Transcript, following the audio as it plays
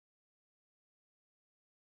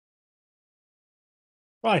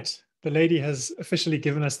Right, the lady has officially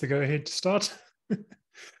given us the go-ahead to start.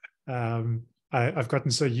 I've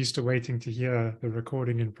gotten so used to waiting to hear the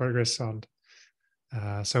recording in progress sound.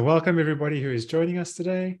 So welcome everybody who is joining us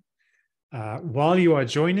today. While you are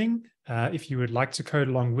joining, if you would like to code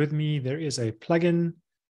along with me, there is a plugin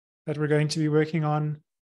that we're going to be working on,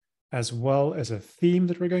 as well as a theme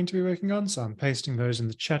that we're going to be working on. So I'm pasting those in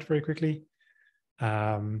the chat very quickly.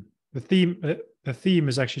 The theme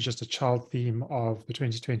is actually just a child theme of the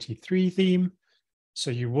 2023 theme. So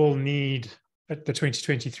you will need the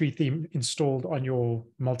 2023 theme installed on your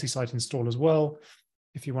multi-site install as well,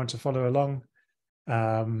 if you want to follow along.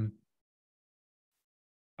 I'm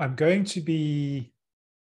going to be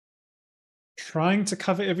trying to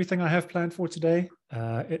cover everything I have planned for today.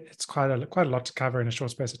 It's quite a lot to cover in a short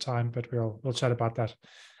space of time, but we'll chat about that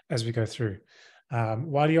as we go through.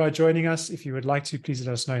 While you are joining us, if you would like to, please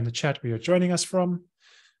let us know in the chat where you're joining us from.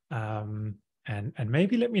 And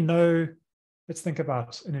maybe let me know, let's think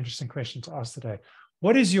about an interesting question to ask today.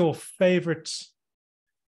 What is your favorite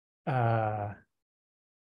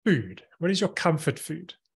food? What is your comfort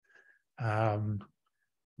food?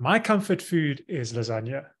 My comfort food is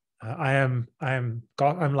lasagna. I'm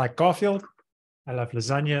like Garfield. I love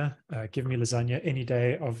lasagna. Give me lasagna any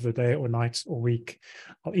day of the day or night or week.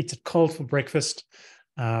 I'll eat it cold for breakfast.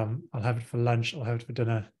 I'll have it for lunch. I'll have it for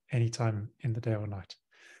dinner anytime in the day or night.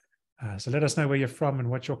 So let us know where you're from and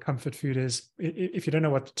what your comfort food is. If you don't know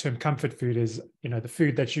what the term comfort food is, the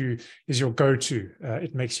food that is your go-to.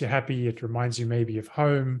 It makes you happy. It reminds you maybe of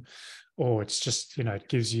home, or it's just, it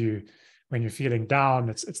gives you, when you're feeling down,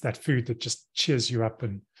 it's that food that just cheers you up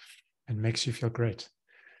and makes you feel great.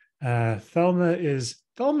 Thelma's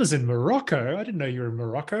in Morocco. I didn't know you were in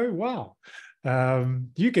Morocco. Wow.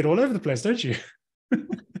 You get all over the place, don't you?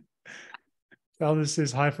 Thelma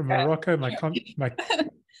says hi from Morocco.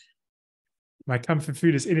 My comfort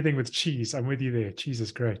food is anything with cheese. I'm with you there. Cheese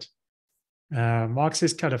is great. Mark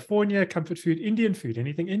says California, comfort food, Indian food,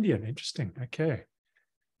 anything Indian. Interesting. Okay.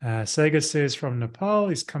 Sega says from Nepal,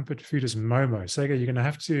 his comfort food is momo. Sega, you're going to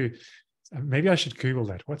have to, maybe I should Google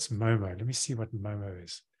that. What's momo? Let me see what momo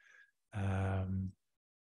is. I'll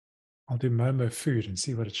do momo food and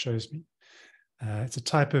see what it shows me. It's a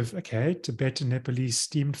type of, Tibetan Nepalese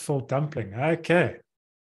steamed full dumpling. Okay.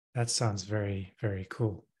 That sounds very, very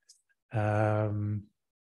cool. Mark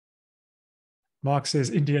says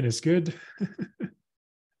Indian is good.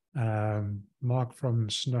 Mark from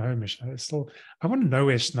Snohomish. I want to know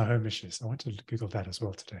where Snohomish is. I want to Google that as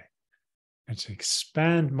well today. And to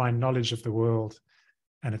expand my knowledge of the world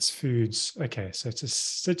and its foods. Okay, so it's a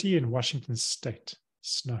city in Washington State,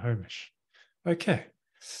 Snohomish. Okay.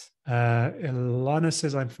 Ilana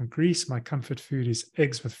says, I'm from Greece. My comfort food is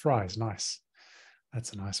eggs with fries. Nice.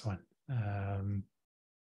 That's a nice one.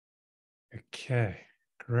 Okay,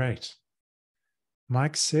 great.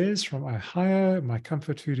 Mike says from Ohio, my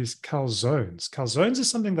comfort food is calzones. Calzones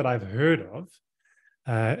is something that I've heard of.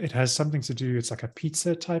 It has something to do, it's like a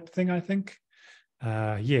pizza type thing, I think.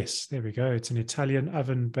 Yes, there we go. It's an Italian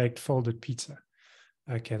oven baked folded pizza.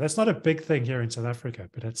 Okay, that's not a big thing here in South Africa,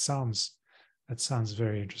 but that sounds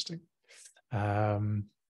very interesting. Gene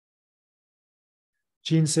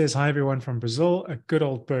says, hi everyone from Brazil, a good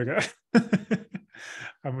old burger.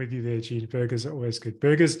 I'm with you there, Gene. Burgers are always good.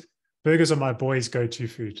 Burgers are my boys' go-to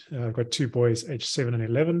food. I've got two boys, aged 7 and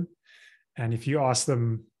 11. And if you ask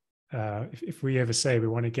them, if we ever say we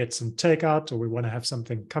want to get some takeout or we want to have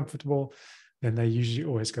something comfortable, then they usually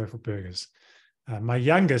always go for burgers. My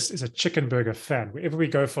youngest is a chicken burger fan. Wherever we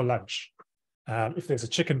go for lunch, if there's a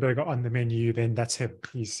chicken burger on the menu, then that's him.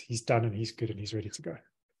 He's done and he's good and he's ready to go.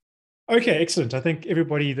 Okay, excellent. I think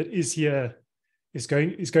everybody that is here is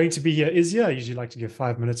going to be here is here. I usually like to give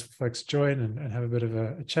 5 minutes for folks to join and have a bit of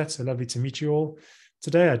a chat. So lovely to meet you all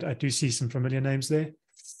today. I do see some familiar names there.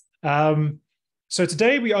 So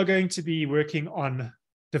today we are going to be working on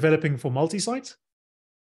developing for multi-site.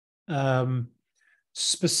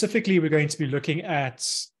 Specifically, we're going to be looking at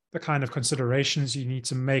the kind of considerations you need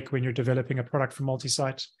to make when you're developing a product for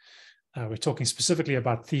multi-site. We're talking specifically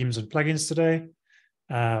about themes and plugins today.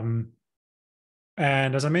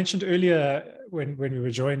 And as I mentioned earlier, when we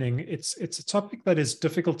were joining, it's a topic that is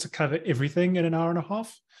difficult to cover everything in an hour and a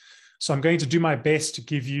half. So I'm going to do my best to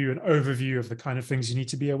give you an overview of the kind of things you need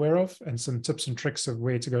to be aware of and some tips and tricks of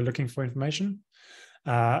where to go looking for information.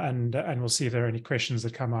 And we'll see if there are any questions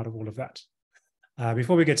that come out of all of that.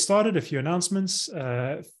 Before we get started, a few announcements.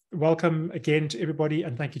 Welcome again to everybody,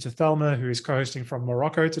 and thank you to Thelma, who is co-hosting from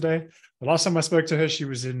Morocco today. The last time I spoke to her, she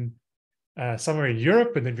was in somewhere in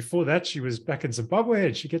Europe, and then before that, she was back in Zimbabwe,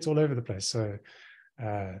 and she gets all over the place. So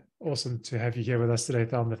awesome to have you here with us today,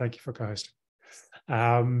 Thelma. Thank you for co-hosting.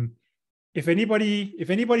 If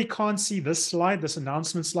anybody can't see this slide, this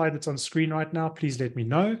announcement slide that's on screen right now, please let me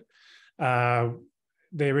know.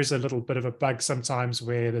 There is a little bit of a bug sometimes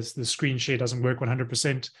where the screen share doesn't work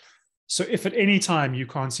 100%. So if at any time you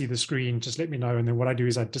can't see the screen, just let me know. And then what I do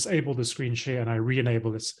is I disable the screen share and I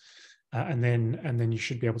re-enable it. And then you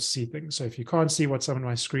should be able to see things. So if you can't see what's on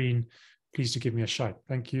my screen, please do give me a shout.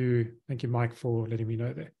 Thank you. Thank you, Mike, for letting me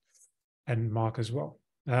know there. And Mark as well.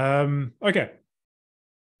 Okay.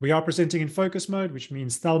 We are presenting in focus mode, which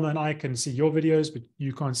means Thelma and I can see your videos, but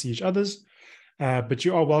you can't see each other's. But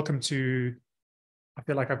you are welcome to, I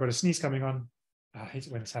feel like I've got a sneeze coming on. I hate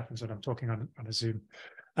it when this happens when I'm talking on a Zoom.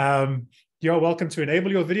 You are welcome to enable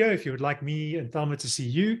your video if you would like me and Thelma to see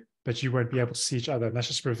you, but you won't be able to see each other. And that's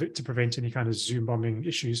just to prevent any kind of Zoom bombing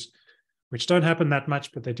issues, which don't happen that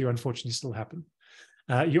much, but they do unfortunately still happen.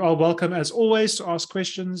 You are welcome, as always, to ask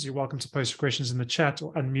questions. You're welcome to post questions in the chat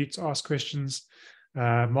or unmute to ask questions.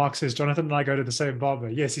 Mark says, Jonathan and I go to the same barber.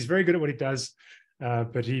 Yes, he's very good at what he does,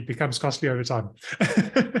 but he becomes costly over time.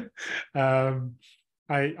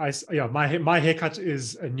 My haircut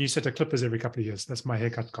is a new set of clippers every couple of years. That's my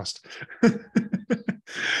haircut cost.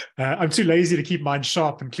 I'm too lazy to keep mine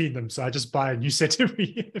sharp and clean them, so I just buy a new set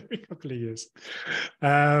every couple of years.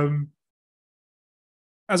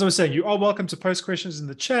 As I was saying, you are welcome to post questions in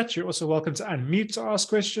the chat. You're also welcome to unmute to ask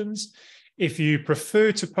questions. If you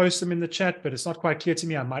prefer to post them in the chat, but it's not quite clear to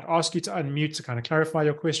me, I might ask you to unmute to kind of clarify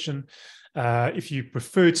your question. If you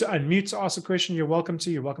prefer to unmute to ask a question, you're welcome to.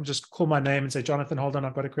 You're welcome to just call my name and say, Jonathan, hold on,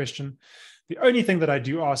 I've got a question. The only thing that I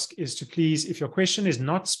do ask is to please, if your question is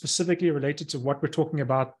not specifically related to what we're talking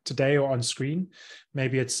about today or on screen,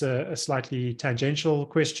 maybe it's a slightly tangential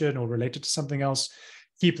question or related to something else,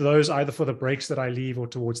 keep those either for the breaks that I leave or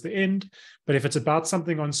towards the end. But if it's about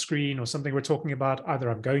something on screen or something we're talking about,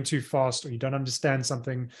 either I'm going too fast or you don't understand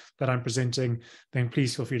something that I'm presenting, then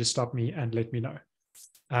please feel free to stop me and let me know.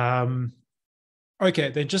 Okay,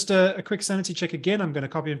 then just a quick sanity check again. I'm going to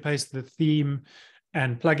copy and paste the theme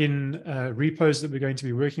and plugin repos that we're going to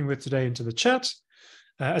be working with today into the chat.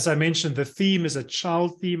 As I mentioned, the theme is a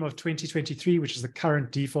child theme of 2023, which is the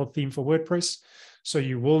current default theme for WordPress. So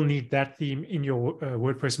you will need that theme in your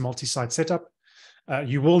WordPress multi-site setup.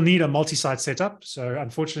 You will need a multi-site setup. So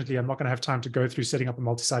unfortunately, I'm not going to have time to go through setting up a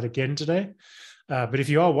multi-site again today. But if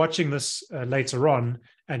you are watching this later on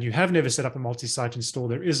and you have never set up a multi-site install,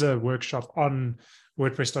 there is a workshop on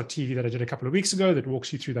WordPress.tv that I did a couple of weeks ago that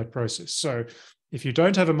walks you through that process. So if you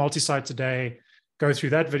don't have a multi-site today, go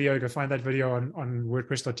through that video, go find that video on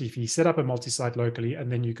WordPress.tv, set up a multi-site locally,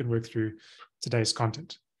 and then you can work through today's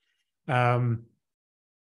content.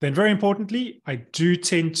 Then very importantly, I do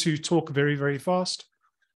tend to talk very, very fast.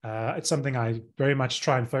 It's something I very much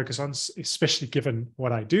try and focus on, especially given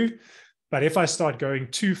what I do. But if I start going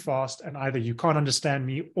too fast and either you can't understand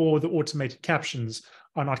me or the automated captions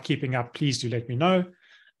are not keeping up, please do let me know.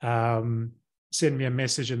 Send me a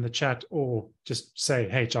message in the chat or just say,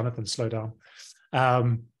 hey, Jonathan, slow down.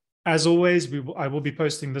 As always, I will be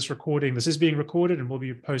posting this recording. This is being recorded and will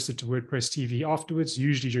be posted to WordPress TV afterwards,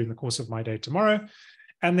 usually during the course of my day tomorrow.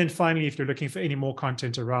 And then finally, if you're looking for any more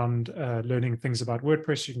content around learning things about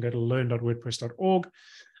WordPress, you can go to learn.wordpress.org.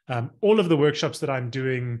 All of the workshops that I'm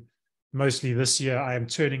doing mostly this year, I am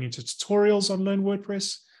turning into tutorials on Learn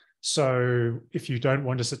WordPress. So if you don't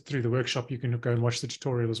want to sit through the workshop, you can go and watch the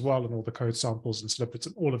tutorial as well, and all the code samples and snippets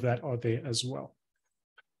and all of that are there as well.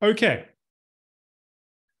 Okay.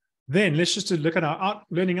 Then let's just look at our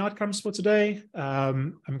learning outcomes for today.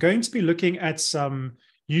 I'm going to be looking at some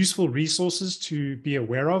useful resources to be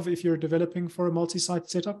aware of if you're developing for a multi-site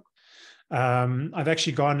setup. I've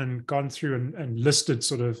actually gone through and listed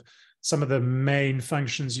sort of some of the main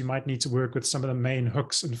functions you might need to work with, some of the main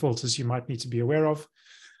hooks and filters you might need to be aware of.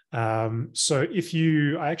 So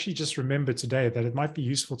I actually just remembered today that it might be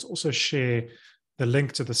useful to also share the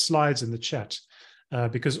link to the slides in the chat,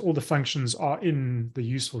 because all the functions are in the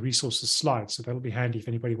useful resources slide. So that'll be handy if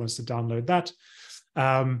anybody wants to download that.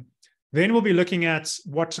 Then we'll be looking at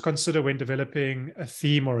what to consider when developing a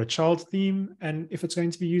theme or a child theme, and if it's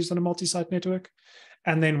going to be used on a multi-site network,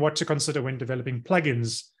 and then what to consider when developing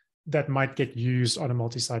plugins that might get used on a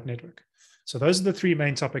multi-site network. So those are the three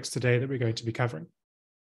main topics today that we're going to be covering.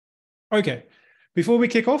 Okay, before we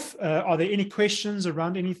kick off, are there any questions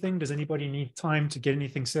around anything? Does anybody need time to get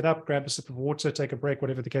anything set up, grab a sip of water, take a break,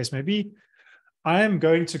 whatever the case may be? I am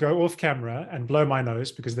going to go off camera and blow my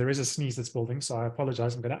nose because there is a sneeze that's building. So I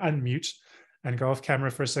apologize. I'm going to unmute and go off camera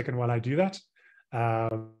for a second while I do that.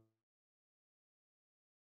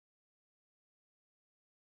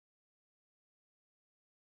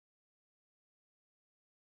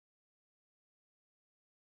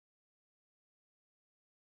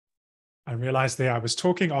 I realized there I was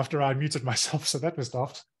talking after I muted myself, so that was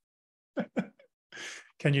daft.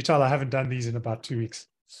 Can you tell I haven't done these in about 2 weeks?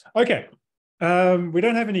 Okay. We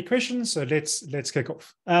don't have any questions, so let's kick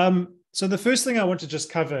off. So the first thing I want to just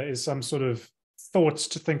cover is some sort of thoughts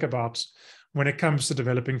to think about when it comes to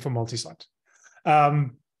developing for multisite.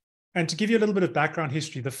 And to give you a little bit of background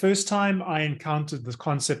history, the first time I encountered the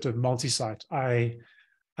concept of multisite, I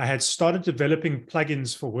had started developing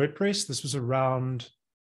plugins for WordPress. This was around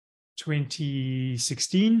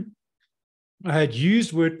 2016. I had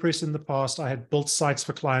used WordPress in the past. I had built sites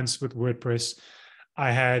for clients with WordPress.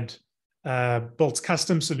 I had built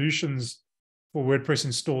custom solutions for WordPress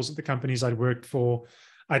installs at the companies I'd worked for.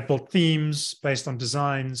 I'd built themes based on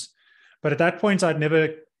designs. But at that point, I'd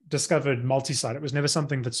never discovered multisite. It was never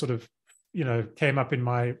something that sort of, came up in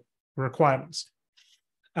my requirements.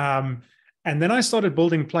 And then I started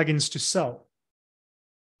building plugins to sell.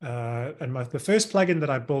 And the first plugin that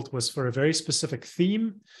I built was for a very specific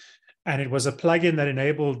theme. And it was a plugin that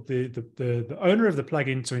enabled the owner of the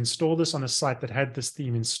plugin to install this on a site that had this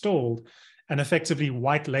theme installed and effectively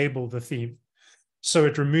white label the theme. So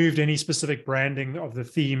it removed any specific branding of the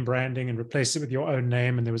theme branding and replaced it with your own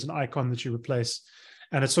name. And there was an icon that you replace.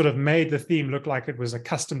 And it sort of made the theme look like it was a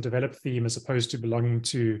custom developed theme as opposed to belonging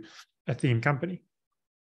to a theme company.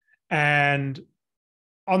 And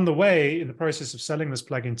on the way, in the process of selling this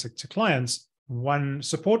plugin to clients, one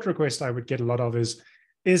support request I would get a lot of is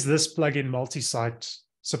this plugin multi-site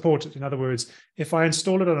supported? In other words, if I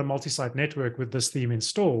install it on a multi-site network with this theme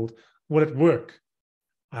installed, will it work?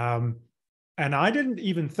 And I didn't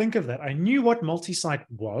even think of that. I knew what multi-site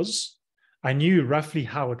was. I knew roughly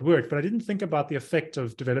how it worked, but I didn't think about the effect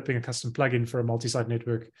of developing a custom plugin for a multi-site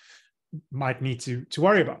network might need to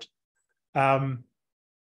worry about.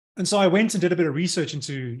 And so I went and did a bit of research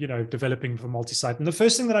into, developing for multi-site. And the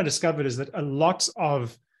first thing that I discovered is that a lot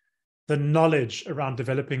of the knowledge around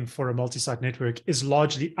developing for a multi-site network is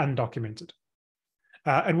largely undocumented.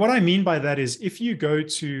 And what I mean by that is if you go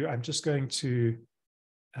to, I'm just going to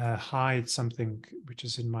hide something which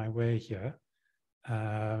is in my way here,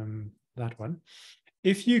 that one.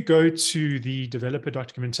 If you go to the developer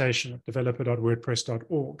documentation at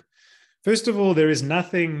developer.wordpress.org, first of all, there is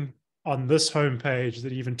nothing on this homepage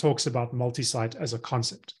that even talks about multi-site as a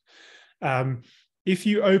concept. If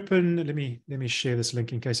you open, let me share this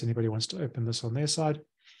link in case anybody wants to open this on their side.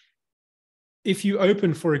 If you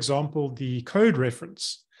open, for example, the code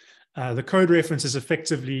reference, the code reference is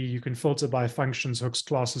effectively, you can filter by functions, hooks,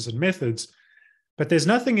 classes, and methods, but there's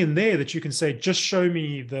nothing in there that you can say, just show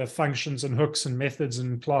me the functions and hooks and methods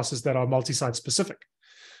and classes that are multi-site specific.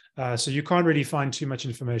 So you can't really find too much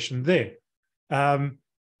information there.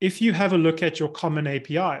 If you have a look at your common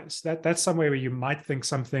APIs, that's somewhere where you might think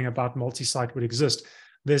something about multi-site would exist.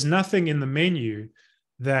 There's nothing in the menu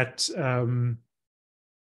that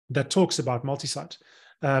that talks about multi-site.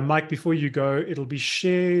 Mike, before you go, it'll be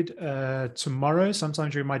shared tomorrow, sometime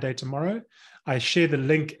during my day tomorrow. I share the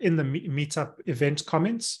link in the meetup event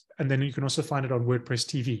comments, and then you can also find it on WordPress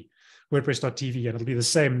TV, WordPress.tv, and it'll be the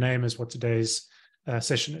same name as what today's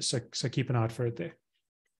session is. So keep an eye out for it there.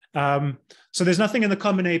 So there's nothing in the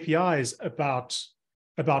common APIs about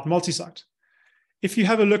multi-site. If you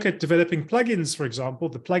have a look at developing plugins, for example,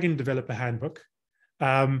 the plugin developer handbook,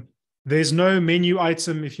 there's no menu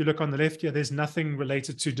item. If you look on the left here, there's nothing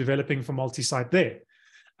related to developing for multi-site there.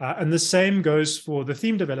 And the same goes for the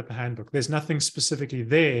theme developer handbook. There's nothing specifically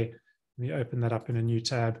there. Let me open that up in a new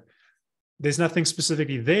tab. There's nothing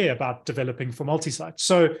specifically there about developing for multi-site.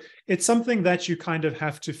 So it's something that you kind of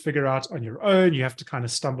have to figure out on your own. You have to kind of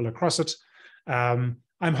stumble across it. I'm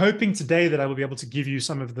hoping today that I will be able to give you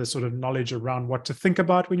some of the sort of knowledge around what to think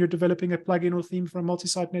about when you're developing a plugin or theme for a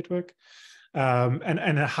multi-site network,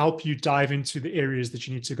 and help you dive into the areas that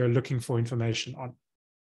you need to go looking for information on.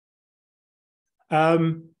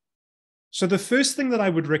 So the first thing that I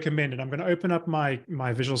would recommend, and I'm going to open up my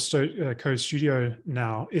Visual Code Studio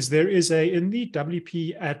now, is there is in the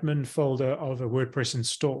WP admin folder of a WordPress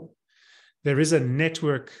install, there is a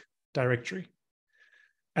network directory.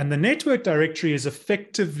 And the network directory is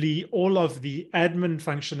effectively all of the admin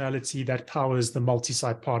functionality that powers the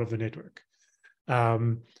multi-site part of the network.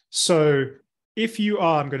 So if you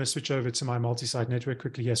are, I'm going to switch over to my multi-site network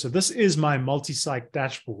quickly here. So this is my multi-site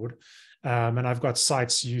dashboard. And I've got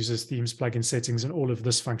sites, users, themes, plugin settings, and all of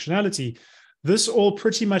this functionality. This all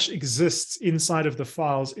pretty much exists inside of the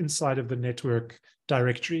files, inside of the network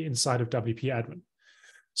directory, inside of WP admin.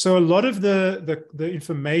 So a lot of the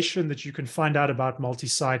information that you can find out about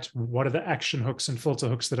multi-site, what are the action hooks and filter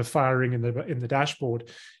hooks that are firing in the dashboard,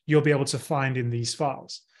 you'll be able to find in these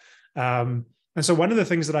files. And so one of the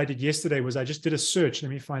things that I did yesterday was I just did a search. Let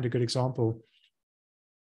me find a good example.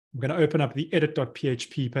 I'm going to open up the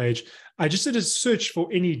edit.php page. I just did a search for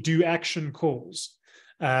any do action calls,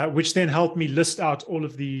 which then helped me list out all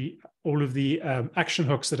of the action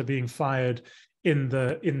hooks that are being fired in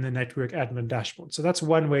the network admin dashboard. So that's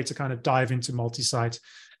one way to kind of dive into multi-site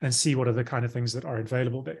and see what are the kind of things that are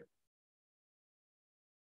available there.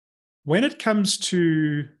 When it comes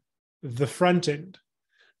to the front end,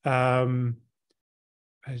 I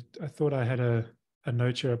thought I had a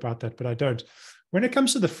note here about that, but I don't. When it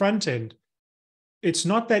comes to the front end, it's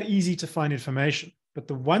not that easy to find information. But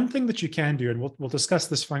the one thing that you can do, and we'll discuss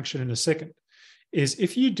this function in a second, is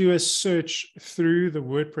if you do a search through the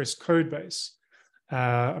WordPress code base,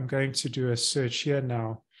 I'm going to do a search here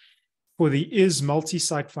now for the is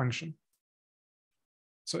multisite function.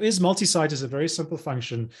 So is multisite is a very simple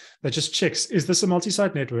function that just checks, is this a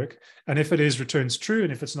multisite network? And if it is, returns true.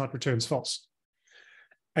 And if it's not, returns false.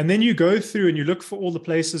 And then you go through and you look for all the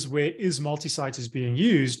places where is multisite is being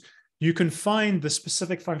used. You can find the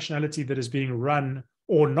specific functionality that is being run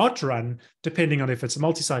or not run, depending on if it's a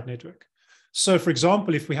multisite network. So for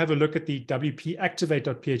example, if we have a look at the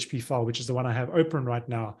wp-activate.php file, which is the one I have open right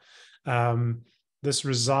now, this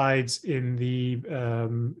resides in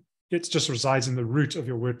the, it just resides in the root of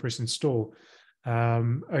your WordPress install.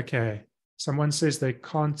 Okay, someone says they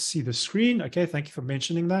can't see the screen. Okay, thank you for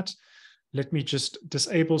mentioning that. Let me just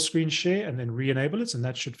disable screen share and then re-enable it, and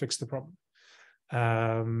that should fix the problem.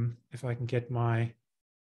 If I can get my,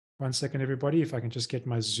 1 second, everybody, if I can just get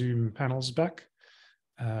my Zoom panels back.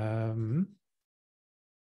 There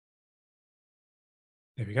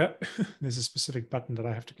we go. There's a specific button that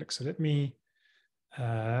I have to click. So let me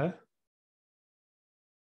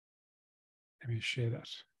share that.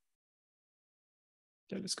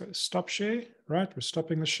 Okay, let's go to stop share. Right, we're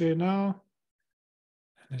stopping the share now.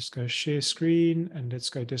 Let's go share screen and let's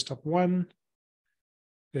go desktop 1.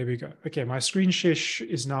 There we go. Okay, my screen share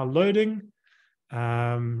is now loading.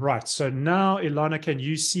 Right, so now, Ilana, can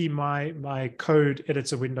you see my code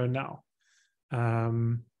editor window now?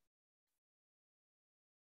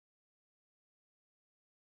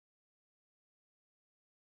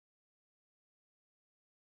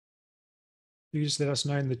 You just let us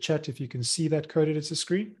know in the chat if you can see that code editor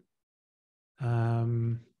screen.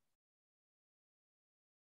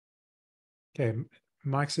 Okay,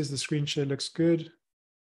 Mike says the screen share looks good.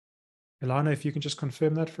 Ilana, if you can just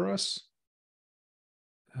confirm that for us.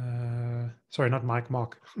 Sorry, not Mike,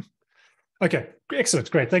 Mark. Okay, excellent,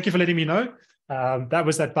 great. Thank you for letting me know. That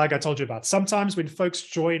was that bug I told you about. Sometimes when folks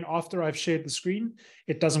join after I've shared the screen,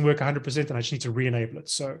 it doesn't work 100% and I just need to re-enable it.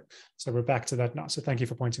 So we're back to that now. So thank you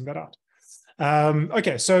for pointing that out.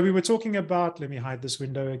 Okay, so we were talking about, let me hide this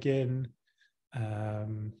window again.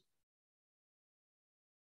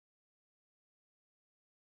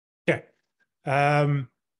 Okay.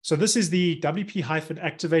 So this is the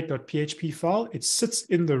wp-activate.php file. It sits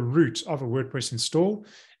in the root of a WordPress install.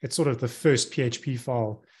 It's sort of the first PHP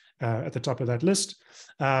file at the top of that list.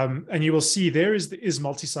 And you will see there is the is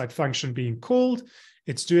multisite function being called.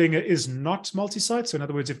 It's doing a is not multisite. So in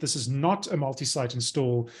other words, if this is not a multisite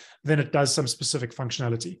install, then it does some specific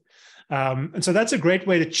functionality. And so that's a great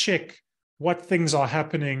way to check what things are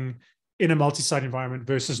happening in a multisite environment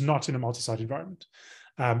versus not in a multisite environment.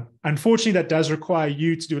 Unfortunately, that does require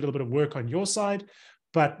you to do a little bit of work on your side,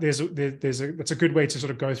 but that's a good way to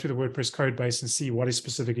sort of go through the WordPress code base and see what is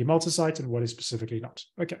specifically multisite and what is specifically not.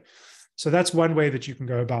 Okay, so that's one way that you can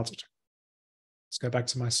go about it. Let's go back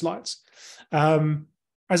to my slides.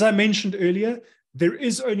 As I mentioned earlier, there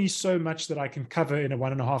is only so much that I can cover in a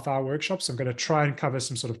 1.5 hour workshop, so I'm going to try and cover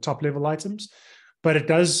some sort of top level items, but it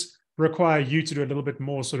does require you to do a little bit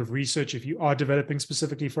more sort of research if you are developing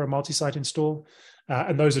specifically for a multi-site install.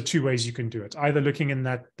 And those are two ways you can do it, either looking in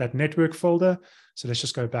that network folder. So let's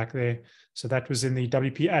just go back there. So that was in the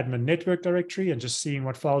WP admin network directory and just seeing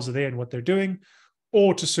what files are there and what they're doing,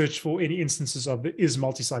 or to search for any instances of the is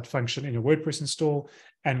multi-site function in a WordPress install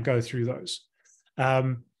and go through those.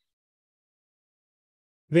 Then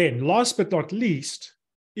last but not least,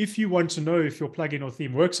 if you want to know if your plugin or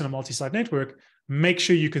theme works in a multi-site network, make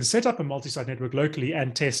sure you can set up a multi-site network locally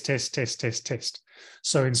and test.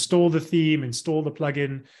 So install the theme, install the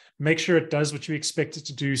plugin, make sure it does what you expect it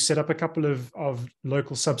to do, set up a couple of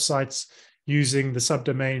local subsites using the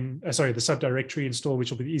subdomain, the subdirectory install,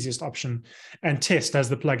 which will be the easiest option, and test, does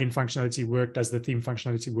the plugin functionality work? Does the theme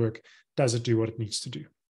functionality work? Does it do what it needs to do?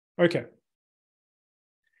 Okay.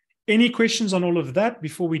 Any questions on all of that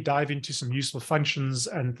before we dive into some useful functions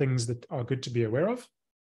and things that are good to be aware of?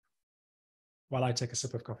 While I take a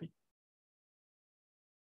sip of coffee.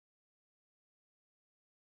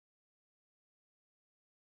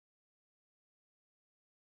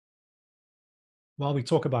 while we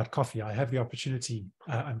talk about coffee, I have the opportunity.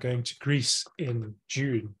 I'm going to Greece in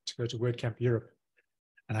June to go to WordCamp Europe.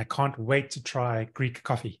 And I can't wait to try Greek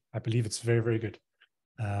coffee. I believe it's very, very good.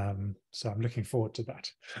 So I'm looking forward to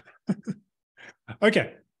that.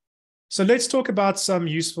 Okay, so let's talk about some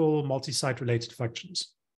useful multi-site related functions.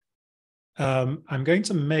 I'm going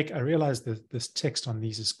to make, I realize that this text on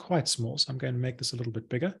these is quite small, so I'm going to make this a little bit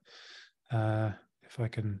bigger. If I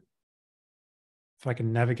can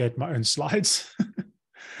navigate my own slides.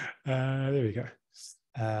 There we go.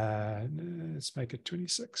 Let's make it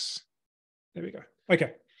 26. There we go.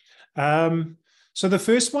 Okay. So the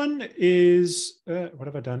first one is, what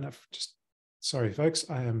have I done? Sorry, folks,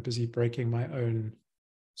 I am busy breaking my own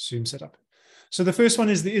Zoom setup. So the first one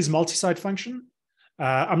is the is multisite function.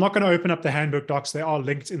 I'm not going to open up the handbook docs. They are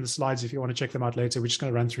linked in the slides if you want to check them out later. We're just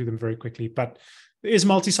going to run through them very quickly. But the is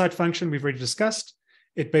multisite function we've already discussed.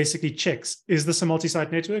 It basically checks, is this a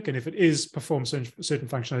multi-site network? And if it is, perform certain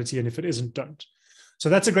functionality. And if it isn't, don't. So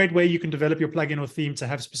that's a great way you can develop your plugin or theme to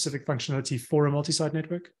have specific functionality for a multi-site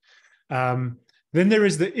network. Then there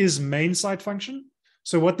is the is main site function.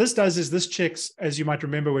 So what this does is this checks, as you might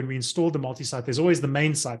remember when we installed the multi-site, there's always the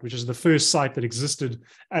main site, which is the first site that existed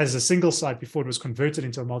as a single site before it was converted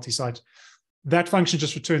into a multi-site. That function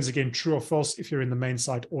just returns again true or false if you're in the main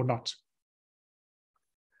site or not.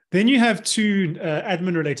 Then you have two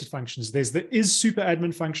admin-related functions. There's the is super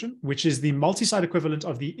admin function, which is the multi-site equivalent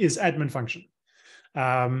of the is admin function.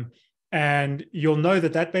 And you'll know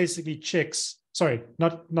that that basically checks, sorry,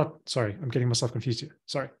 I'm getting myself confused here.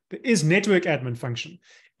 Sorry. The is network admin function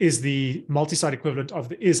is the multi-site equivalent of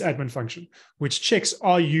the is admin function, which checks,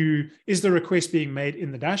 is the request being made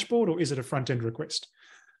in the dashboard or is it a front-end request?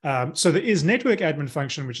 So the is network admin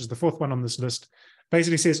function, which is the fourth one on this list,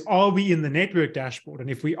 basically says, are we in the network dashboard? And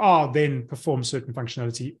if we are, then perform certain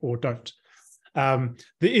functionality or don't. The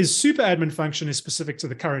is super admin function is specific to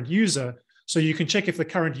the current user. So you can check if the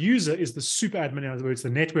current user is the super admin, in other words, the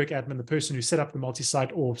network admin, the person who set up the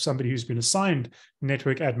multi-site, or somebody who's been assigned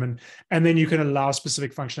network admin. And then you can allow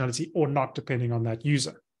specific functionality or not, depending on that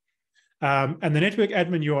user. And the network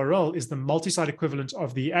admin URL is the multi-site equivalent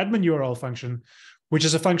of the admin URL function, which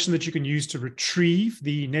is a function that you can use to retrieve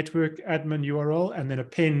the network admin URL and then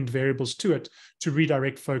append variables to it to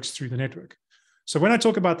redirect folks through the network. So when I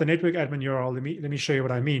talk about the network admin URL, let me show you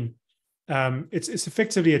what I mean. It's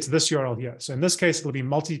effectively this URL here. So in this case, it'll be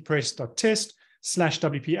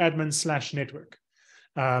multipress.test/wp-admin/network.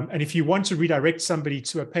 And if you want to redirect somebody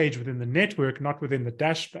to a page within the network, not within the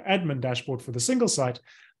admin dashboard for the single site,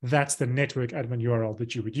 that's the network admin URL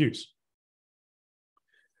that you would use.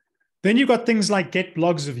 Then you've got things like get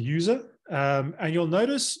blogs of user. And you'll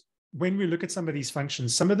notice when we look at some of these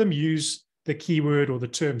functions, some of them use the keyword or the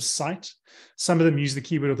term site. Some of them use the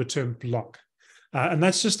keyword or the term blog. And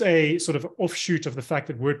that's just a sort of offshoot of the fact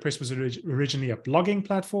that WordPress was originally a blogging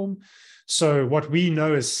platform. So what we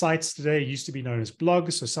know as sites today used to be known as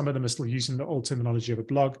blogs. So some of them are still using the old terminology of a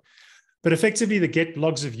blog. But effectively, the get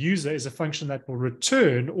blogs of user is a function that will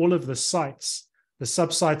return all of the sites, the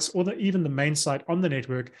subsites, or even the main site on the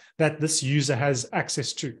network that this user has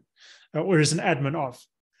access to or is an admin of.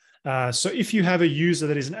 So if you have a user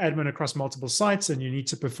that is an admin across multiple sites and you need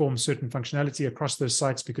to perform certain functionality across those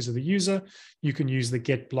sites because of the user, you can use the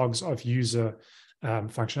get blogs of user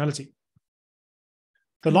functionality.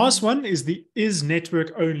 The last one is the is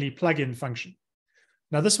network only plugin function.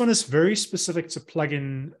 Now, this one is very specific to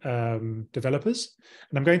plugin developers.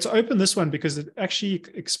 And I'm going to open this one because it actually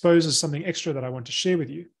exposes something extra that I want to share with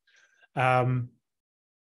you.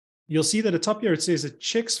 You'll see that at the top here, it says it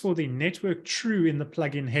checks for the network true in the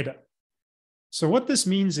plugin header. So what this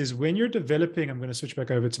means is when you're developing, I'm going to switch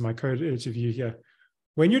back over to my code editor view here.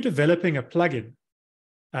 When you're developing a plugin,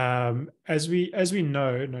 as we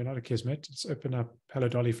know, no, not a Kismet, let's open up Hello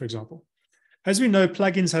Dolly, for example. As we know,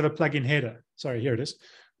 plugins have a plugin header. Sorry, here it is,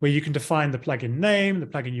 where you can define the plugin name, the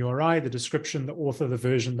plugin URI, the description, the author, the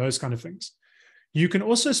version, those kind of things. You can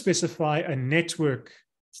also specify a network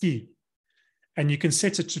key, and you can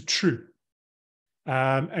set it to true.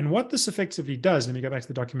 And what this effectively does, let me go back to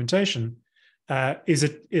the documentation, is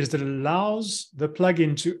it allows the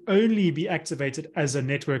plugin to only be activated as a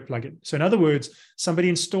network plugin. So in other words, somebody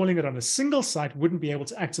installing it on a single site wouldn't be able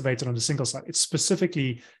to activate it on a single site. It's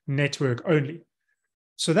specifically network only.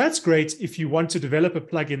 So that's great if you want to develop a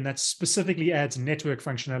plugin that specifically adds network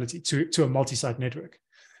functionality to a multi-site network.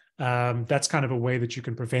 That's kind of a way that you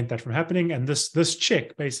can prevent that from happening. And this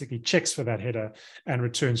check basically checks for that header and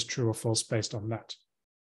returns true or false based on that.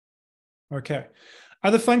 Okay.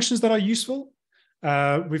 Other functions that are useful,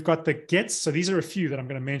 we've got the gets. So these are a few that I'm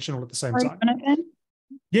going to mention all at the same time. Jonathan?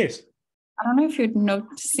 Yes. I don't know if you've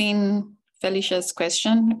seen Felicia's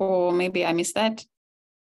question, or maybe I missed that.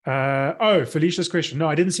 Oh, Felicia's question. No,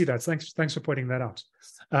 I didn't see that. Thanks for pointing that out.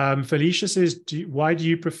 Felicia says, why do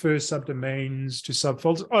you prefer subdomains to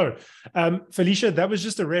subfolders? Oh, Felicia, that was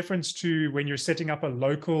just a reference to when you're setting up a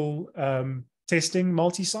local testing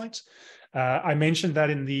multi-site. I mentioned that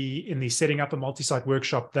in the setting up a multi-site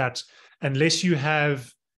workshop, that unless you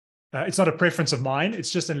have, it's not a preference of mine, it's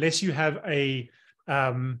just unless you have a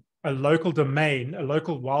local domain, a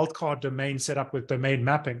local wildcard domain set up with domain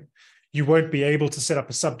mapping, you won't be able to set up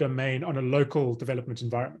a subdomain on a local development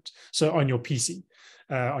environment. So on your PC,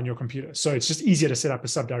 on your computer. So it's just easier to set up a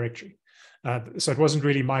subdirectory. So it wasn't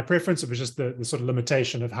really my preference. It was just the sort of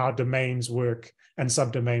limitation of how domains work and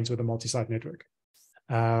subdomains with a multi-site network.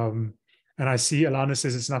 And I see Alana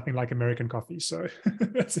says it's nothing like American coffee. So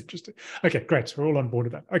that's interesting. Okay, great. We're all on board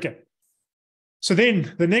with that. Okay. So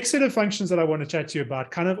then the next set of functions that I want to chat to you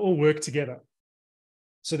about kind of all work together.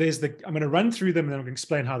 So I'm going to run through them and then I'm going to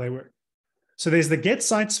explain how they work. So there's the get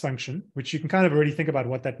sites function, which you can kind of already think about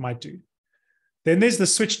what that might do. Then there's the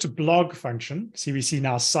switch to blog function. See, we see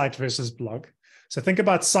now site versus blog. So think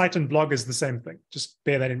about site and blog as the same thing. Just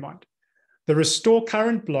bear that in mind. The restore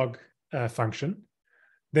current blog function.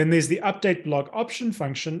 Then there's the update blog option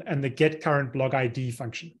function and the get current blog ID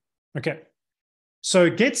function. Okay.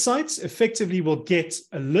 So get sites effectively will get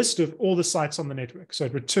a list of all the sites on the network. So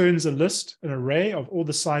it returns a list, an array of all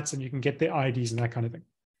the sites, and you can get their IDs and that kind of thing.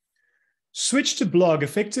 Switch to blog,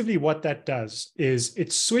 effectively what that does is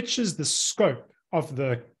it switches the scope of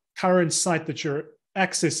the current site that you're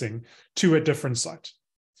accessing to a different site.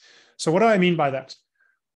 So what do I mean by that?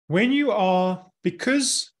 When you are,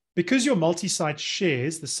 because your multi-site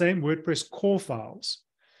shares the same WordPress core files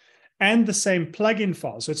and the same plugin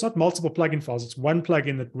files, so it's not multiple plugin files, it's one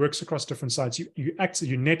plugin that works across different sites.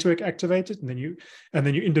 You network activate it, and then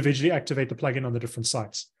you individually activate the plugin on the different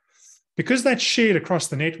sites. Because that's shared across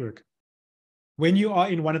the network, when you are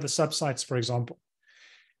in one of the subsites, for example,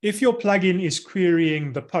 if your plugin is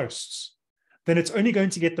querying the posts, then it's only going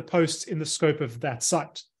to get the posts in the scope of that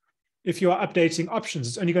site. If you are updating options,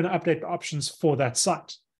 it's only going to update the options for that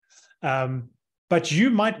site. But you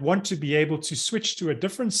might want to be able to switch to a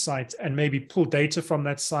different site and maybe pull data from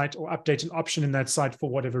that site or update an option in that site for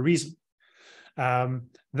whatever reason.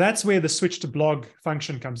 That's where the switch to blog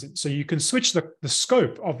function comes in. So you can switch the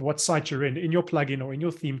scope of what site you're in your plugin or in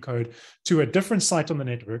your theme code to a different site on the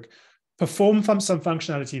network, perform some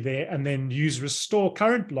functionality there, and then use restore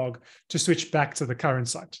current blog to switch back to the current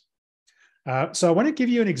site. So I want to give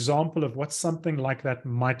you an example of what something like that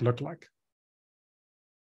might look like.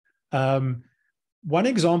 One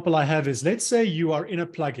example I have is, let's say you are in a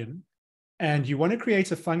plugin and you want to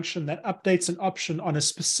create a function that updates an option on a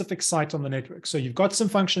specific site on the network. So you've got some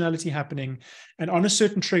functionality happening, and on a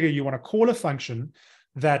certain trigger, you want to call a function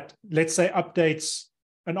that, let's say, updates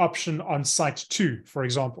an option on site 2, for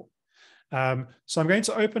example. So I'm going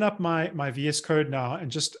to open up my VS Code now,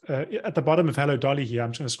 and just at the bottom of Hello Dolly here,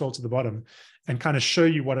 I'm just going to scroll to the bottom and kind of show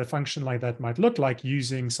you what a function like that might look like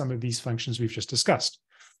using some of these functions we've just discussed.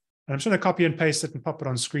 And I'm just going to copy and paste it and pop it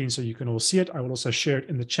on screen so you can all see it. I will also share it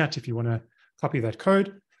in the chat if you want to copy that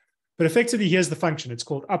code. But effectively, here's the function. It's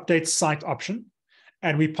called update site option,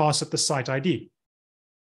 and we pass it the site ID.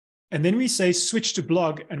 And then we say switch to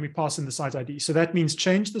blog, and we pass in the site ID. So that means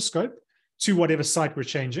change the scope to whatever site we're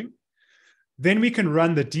changing. Then we can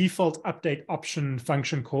run the default update option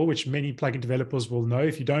function call, which many plugin developers will know.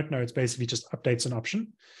 If you don't know, it's basically just updates an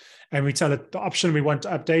option. And we tell it the option we want to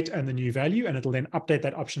update and the new value, and it'll then update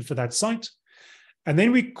that option for that site. And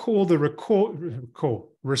then we call the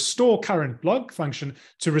restore current blog function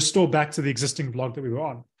to restore back to the existing blog that we were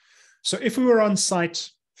on. So if we were on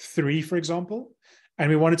site 3, for example, and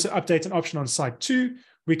we wanted to update an option on site 2,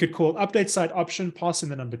 we could call update site option, pass in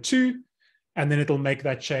the number 2, and then it'll make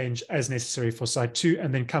that change as necessary for site 2,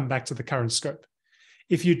 and then come back to the current scope.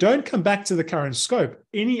 If you don't come back to the current scope,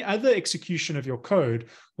 any other execution of your code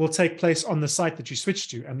will take place on the site that you switch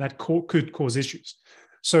to, and that could cause issues.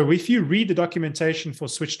 So if you read the documentation for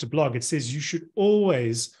switch to blog, it says you should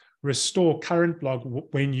always restore current blog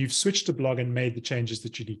when you've switched to blog and made the changes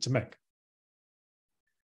that you need to make.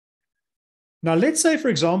 Now, let's say, for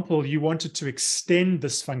example, you wanted to extend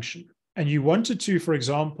this function, and you wanted to, for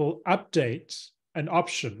example, update an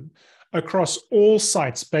option across all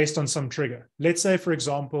sites based on some trigger. Let's say, for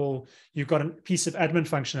example, you've got a piece of admin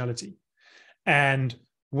functionality, and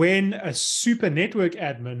when a super network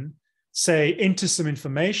admin, say, enters some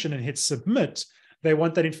information and hits submit, they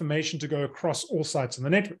want that information to go across all sites on the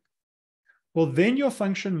network. Well, then your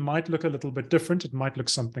function might look a little bit different. It might look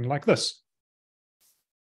something like this.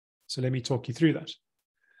 So let me talk you through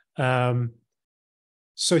that.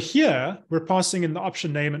 So here we're passing in the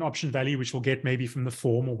option name and option value, which we'll get maybe from the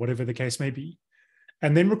form or whatever the case may be.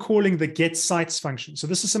 And then we're calling the get sites function. So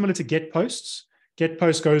this is similar to get posts. Get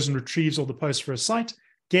post goes and retrieves all the posts for a site.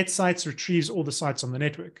 Get sites retrieves all the sites on the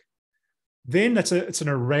network. Then it's an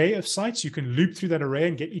array of sites. You can loop through that array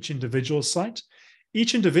and get each individual site.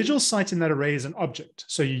 Each individual site in that array is an object.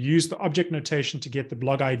 So you use the object notation to get the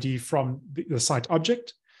blog ID from the site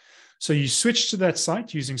object. So you switch to that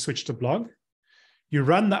site using switch to blog. You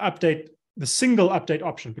run the single update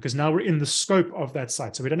option, because now we're in the scope of that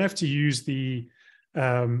site. So we don't have to use the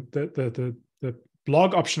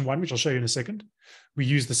blog option one, which I'll show you in a second. We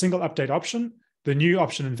use the single update option, the new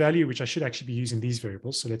option and value, which I should actually be using these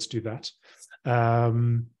variables. So let's do that.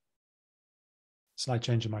 Slight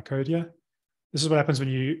change in my code here. This is what happens when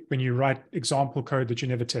you write example code that you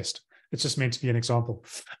never test. It's just meant to be an example.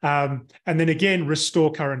 And then again,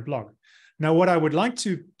 restore current blog. Now, what I would like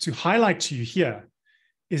to highlight to you here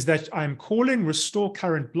is that I'm calling restore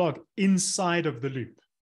current blog inside of the loop.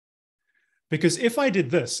 Because if I did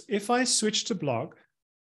this, if I switch to blog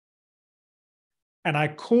and I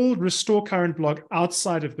called restore current blog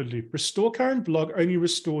outside of the loop, restore current blog only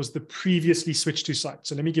restores the previously switched to site.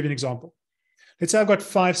 So let me give you an example. Let's say I've got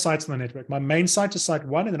 5 sites on the network. My main site is site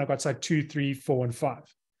 1, and then I've got site 2, 3, 4, and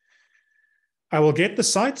 5. I will get the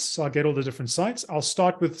sites. So I'll get all the different sites. I'll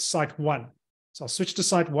start with site 1. So I'll switch to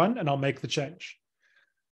site 1 and I'll make the change.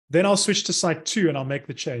 Then I'll switch to site 2 and I'll make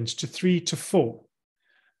the change to 3 to 4.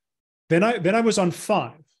 Then I was on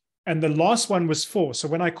 5 and the last one was 4. So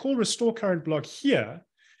when I call restore current blog here,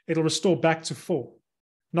 it'll restore back to 4,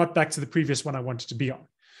 not back to the previous one I wanted to be on.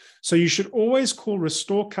 So you should always call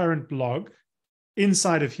restore current blog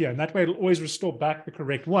inside of here. And that way it'll always restore back the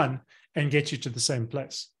correct one and get you to the same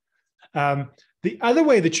place. The other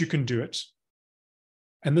way that you can do it,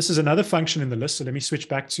 and this is another function in the list, so let me switch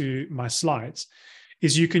back to my slides,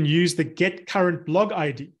 is you can use the get current blog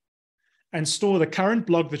ID and store the current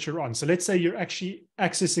blog that you're on. So let's say you're actually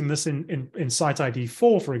accessing this in site ID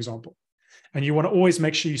 4, for example, and you want to always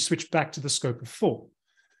make sure you switch back to the scope of 4.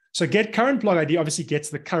 So get current blog ID obviously gets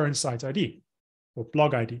the current site ID or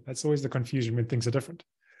blog ID. That's always the confusion when things are different.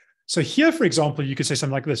 So here, for example, you could say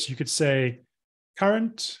something like this. You could say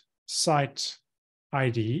current site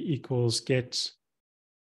ID equals get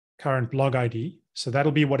current blog ID. So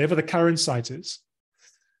that'll be whatever the current site is.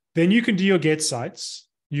 Then you can do your get sites.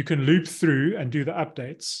 You can loop through and do the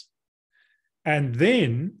updates. And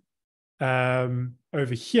then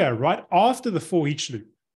over here, right after the for each loop,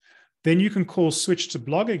 then you can call switch to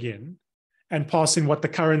blog again and pass in what the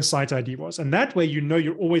current site ID was. And that way, you know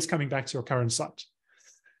you're always coming back to your current site.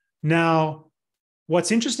 Now,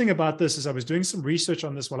 what's interesting about this is I was doing some research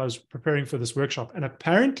on this while I was preparing for this workshop. And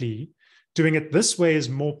apparently, doing it this way is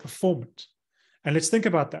more performant. And let's think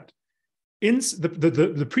about that. In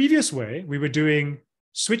the previous way, we were doing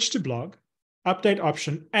switch to blog, update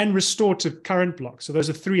option, and restore to current blog. So those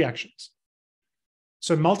are 3 actions.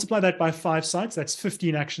 So multiply that by 5 sites, that's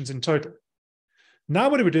 15 actions in total. Now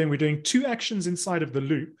what are we doing? We're doing 2 actions inside of the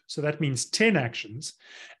loop. So that means 10 actions,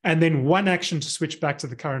 and then 1 action to switch back to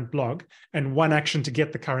the current blog and 1 action to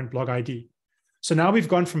get the current blog ID. So now we've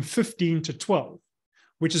gone from 15 to 12,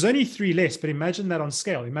 which is only 3 less, but imagine that on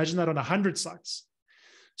scale. Imagine that on 100 sites.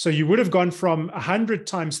 So you would have gone from 100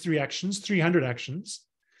 times 3 actions, 300 actions,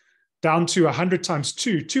 down to 100 times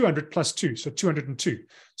 2, 200 plus 2, so 202.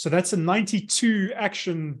 So that's a 92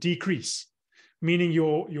 action decrease, meaning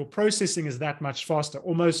your processing is that much faster,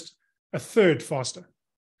 almost a third faster.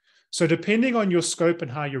 So depending on your scope and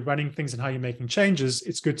how you're running things and how you're making changes,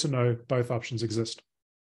 it's good to know both options exist.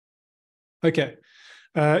 Okay.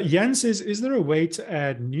 Jan says, is there a way to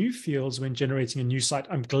add new fields when generating a new site?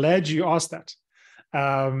 I'm glad you asked that.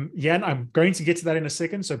 Jan, I'm going to get to that in a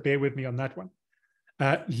second, so bear with me on that one.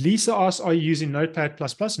 Lisa asks, are you using Notepad++?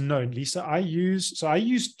 No, Lisa, I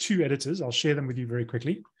use 2 editors. I'll share them with you very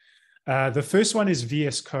quickly. The first one is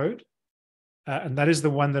VS Code, and that is the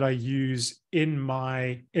one that I use in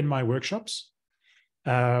my workshops.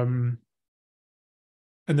 And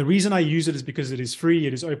the reason I use it is because it is free,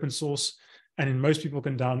 it is open source, and most people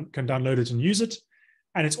can download it and use it.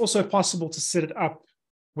 And it's also possible to set it up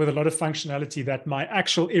with a lot of functionality that my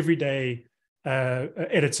actual everyday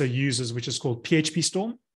editor uses, which is called PHP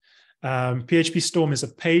Storm. PHP Storm is a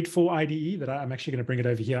paid for IDE that I'm actually going to bring it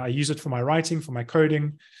over here. I use it for my writing, for my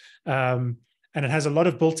coding, and it has a lot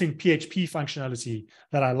of built-in PHP functionality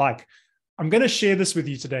that I like. I'm going to share this with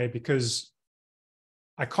you today because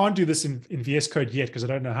I can't do this in VS Code yet because I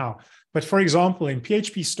don't know how. But for example, in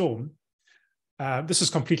PHP Storm, this is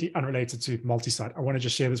completely unrelated to multisite. I want to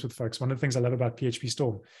just share this with folks. One of the things I love about PHP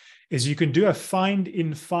Storm is you can do a find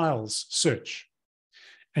in files search.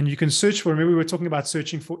 And you can search for, remember we were talking about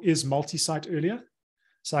searching for is multisite earlier.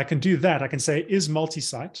 So I can do that. I can say is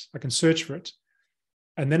multisite. I can search for it.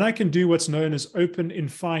 And then I can do what's known as open in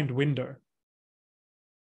find window.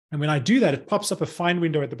 And when I do that, it pops up a find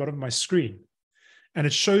window at the bottom of my screen. And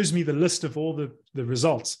it shows me the list of all the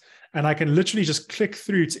results. And I can literally just click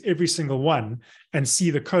through to every single one and see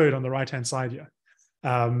the code on the right-hand side here.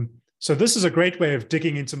 So this is a great way of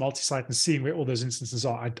digging into multisite and seeing where all those instances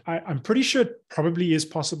are. I'm pretty sure it probably is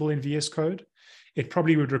possible in VS Code. It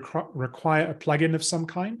probably would require a plugin of some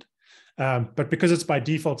kind. But because it's by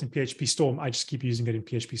default in PHP Storm, I just keep using it in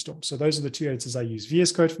PHP Storm. So those are the two editors I use,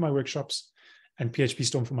 VS Code for my workshops and PHP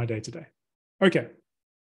Storm for my day-to-day. Okay.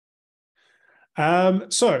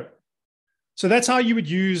 So that's how you would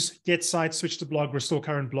use get site, switch to blog, restore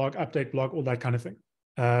current blog, update blog, all that kind of thing.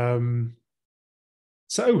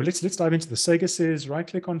 So let's dive into the Sega says, right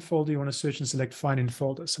click on folder. You want to search and select find in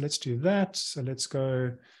folder. So let's do that. So let's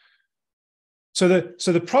go. So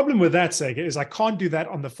the problem with that, Sega, is I can't do that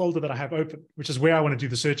on the folder that I have open, which is where I want to do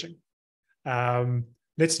the searching.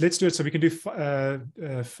 Let's do it. So we can do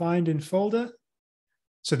find in folder.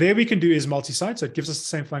 So there we can do is multisite. So it gives us the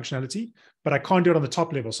same functionality, but I can't do it on the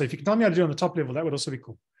top level. So if you can tell me how to do it on the top level, that would also be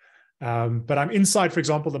cool. But I'm inside, for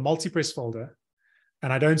example, the multipress folder,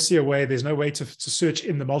 and I don't see a way, there's no way to search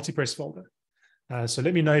in the multipress folder. So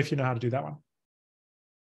let me know if you know how to do that one.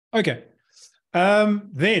 Okay.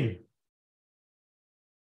 Then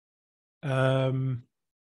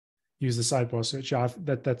use the sidebar search. Yeah,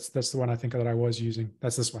 that's the one I think that I was using.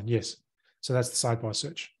 That's this one. Yes. So that's the sidebar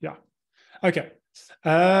search. Yeah. Okay.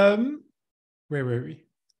 Where were we?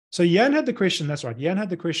 So Jan had the question. That's right. Jan had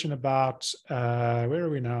the question about where are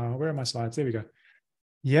we now? Where are my slides? There we go.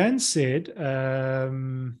 Jan said,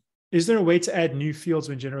 is there a way to add new fields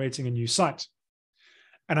when generating a new site?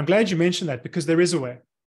 And I'm glad you mentioned that because there is a way.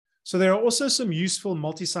 So there are also some useful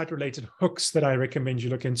multi-site related hooks that I recommend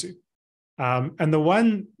you look into. And the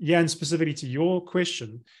one, Jan, specifically to your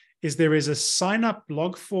question, is there is a sign up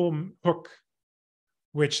blog form hook,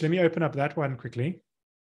 which let me open up that one quickly.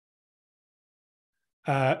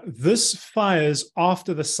 This fires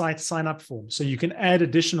after the site sign up form. So you can add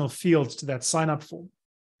additional fields to that sign up form.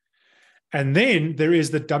 And then there is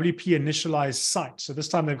the WP initialize site. So this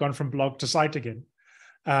time they've gone from blog to site again,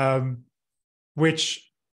 which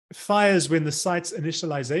fires when the site's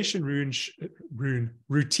initialization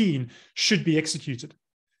routine should be executed.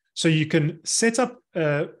 So you can set up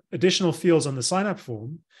additional fields on the sign up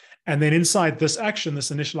form. And then inside this action,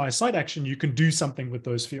 this initialize site action, you can do something with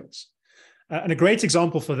those fields. And a great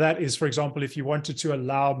example for that is, for example, if you wanted to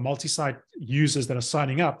allow multi-site users that are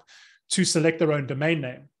signing up to select their own domain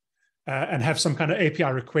name and have some kind of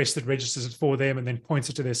API request that registers it for them and then points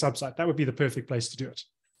it to their subsite, that would be the perfect place to do it.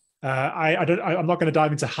 I'm not going to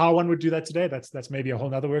dive into how one would do that today. That's maybe a whole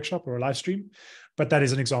nother workshop or a live stream, but that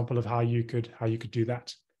is an example of how you could do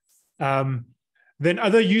that. Then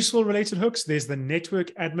other useful related hooks, there's the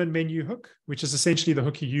network admin menu hook, which is essentially the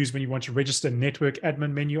hook you use when you want to register network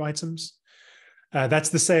admin menu items. That's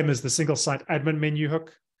the same as the single site admin menu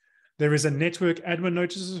hook. There is a network admin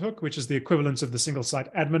notices hook, which is the equivalent of the single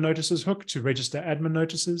site admin notices hook to register admin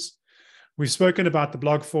notices. We've spoken about the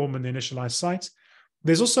blog form and the initialized site.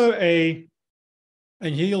 There's also and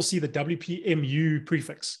here you'll see the WPMU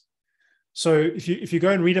prefix. So if you go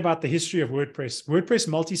and read about the history of WordPress, WordPress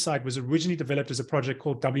multi-site was originally developed as a project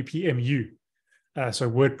called WPMU, so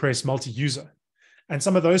WordPress multi-user. And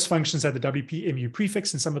some of those functions had the WPMU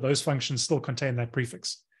prefix, and some of those functions still contain that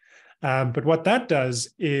prefix. But what that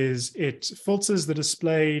does is it filters the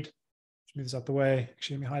displayed, let's move this out the way,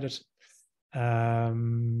 actually let me hide it.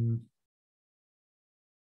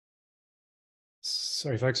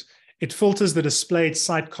 Sorry, folks. It filters the displayed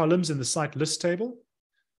site columns in the site list table.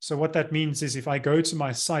 So what that means is if I go to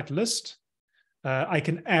my site list, I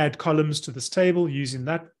can add columns to this table using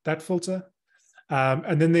that filter.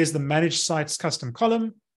 And then there's the manage sites custom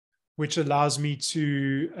column, which allows me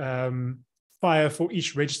to fire for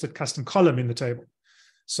each registered custom column in the table.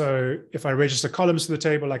 So if I register columns to the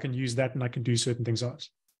table, I can use that and I can do certain things on it.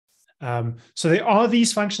 So there are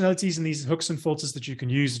these functionalities and these hooks and filters that you can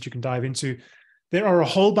use, that you can dive into. There are a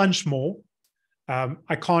whole bunch more.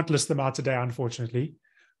 I can't list them out today, unfortunately.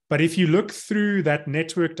 But if you look through that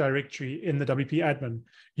network directory in the WP admin,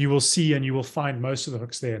 you will see and you will find most of the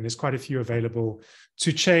hooks there. And there's quite a few available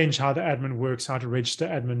to change how the admin works, how to register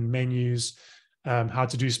admin menus, how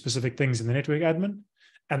to do specific things in the network admin,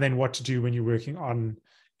 and then what to do when you're working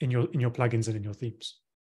in your plugins and in your themes.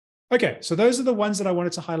 Okay, so those are the ones that I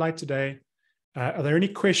wanted to highlight today. Are there any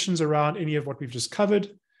questions around any of what we've just covered?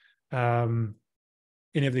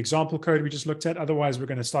 any of the example code we just looked at. Otherwise, we're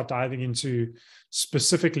going to start diving into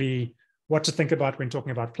specifically what to think about when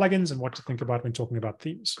talking about plugins and what to think about when talking about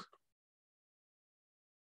themes.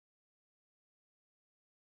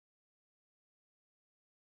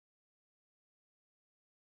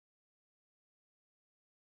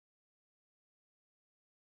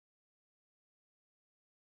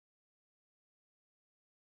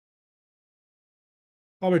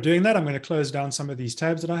 While we're doing that, I'm going to close down some of these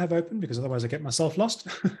tabs that I have open because otherwise I get myself lost.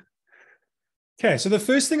 Okay, so the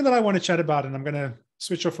first thing that I want to chat about, and I'm going to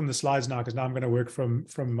switch off from the slides now because now I'm going to work from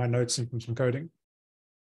my notes and from some coding.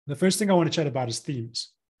 The first thing I want to chat about is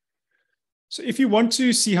themes. So if you want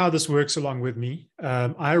to see how this works along with me,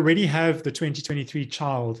 I already have the 2023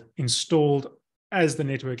 child installed as the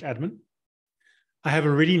network admin. I have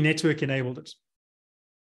already network enabled it.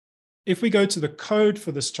 If we go to the code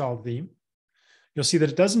for this child theme, you'll see that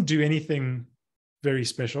it doesn't do anything very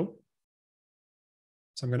special.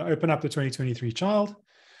 So I'm going to open up the 2023 child.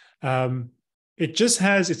 It just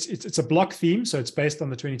has, it's a block theme. So it's based on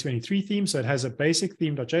the 2023 theme. So it has a basic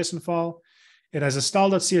theme.json file. It has a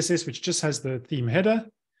style.css, which just has the theme header.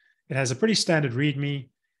 It has a pretty standard README.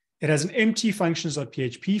 It has an empty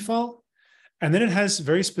functions.php file. And then it has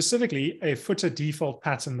very specifically a footer default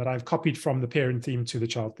pattern that I've copied from the parent theme to the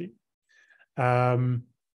child theme.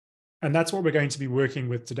 And that's what we're going to be working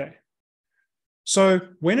with today. So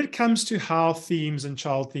when it comes to how themes and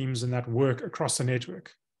child themes and that work across the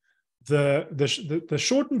network, the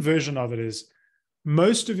shortened version of it is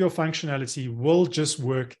most of your functionality will just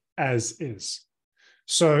work as is.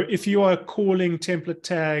 So if you are calling template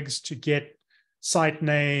tags to get site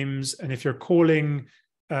names, and if you're calling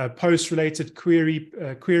post-related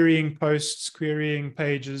querying posts, querying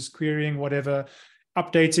pages, querying whatever,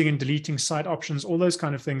 updating and deleting site options, all those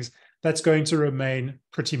kind of things, that's going to remain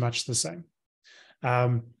pretty much the same.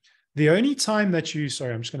 The only time that you,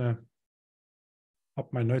 sorry, I'm just going to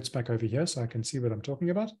pop my notes back over here so I can see what I'm talking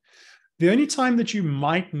about. The only time that you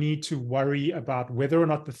might need to worry about whether or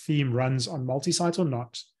not the theme runs on multisite or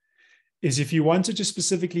not is if you wanted to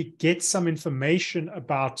specifically get some information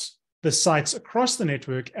about the sites across the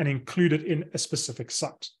network and include it in a specific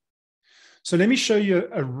site. So let me show you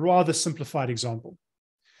a rather simplified example.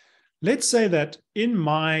 Let's say that in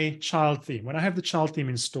my child theme, when I have the child theme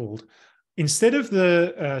installed, instead of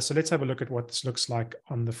the, so let's have a look at what this looks like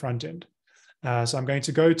on the front end. So I'm going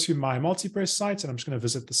to go to my multipress site and I'm just going to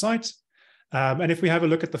visit the site. And if we have a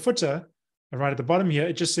look at the footer, right at the bottom here,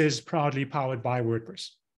 it just says proudly powered by WordPress.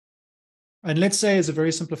 And let's say as a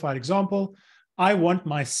very simplified example, I want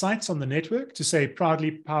my sites on the network to say proudly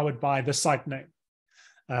powered by the site name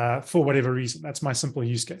for whatever reason. That's my simple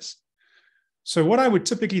use case. So what I would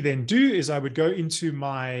typically then do is I would go into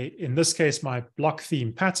my, in this case, my block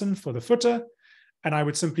theme pattern for the footer, and I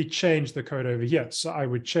would simply change the code over here. So I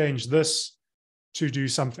would change this to do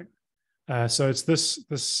something. So it's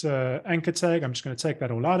this anchor tag. I'm just going to take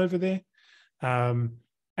that all out over there.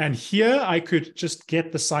 And here I could just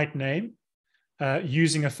get the site name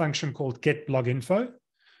using a function called get blog info.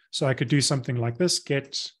 So I could do something like this,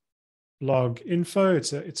 get blog info.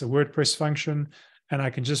 It's a WordPress function. And I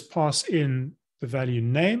can just pass in the value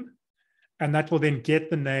name, and that will then get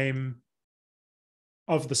the name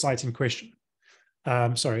of the site in question.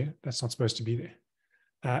 Sorry, that's not supposed to be there.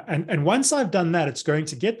 And once I've done that, it's going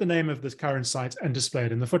to get the name of the current site and display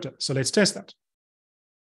it in the footer. So let's test that.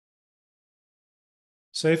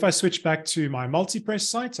 So if I switch back to my multipress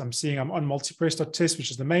site, I'm seeing I'm on multipress.test,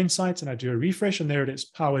 which is the main site, and I do a refresh, and there it is,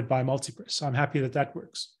 powered by multipress. So I'm happy that that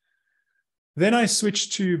works. Then I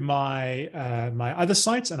switch to my my other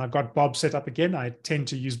sites, and I've got Bob set up again. I tend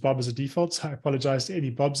to use Bob as a default, so I apologize to any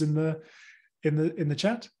Bobs in the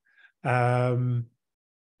chat. And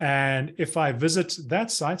if I visit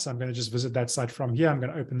that site, so I'm going to just visit that site from here. I'm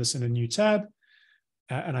going to open this in a new tab,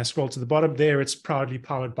 and I scroll to the bottom. There, it's proudly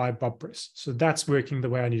powered by BobPress. So that's working the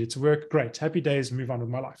way I need it to work. Great, happy days. Move on with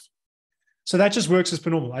my life. So that just works as per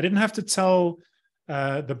normal. I didn't have to tell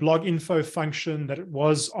the blog info function that it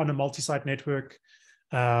was on a multi-site network.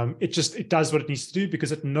 It does what it needs to do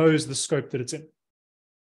because it knows the scope that it's in.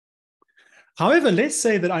 However, let's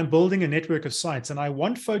say that I'm building a network of sites and I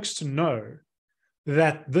want folks to know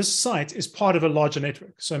that this site is part of a larger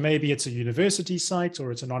network. So maybe it's a university site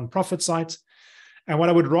or it's a nonprofit site. And what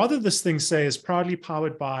I would rather this thing say is proudly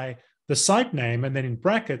powered by the site name and then in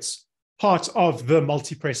brackets, part of the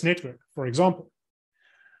multipress network, for example.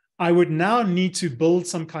 I would now need to build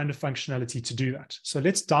some kind of functionality to do that. So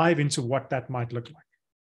let's dive into what that might look like.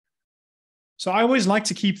 So I always like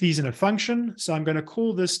to keep these in a function. So I'm going to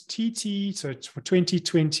call this TT, so it's for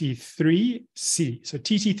 2023C. So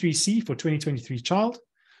TT3C for 2023 child.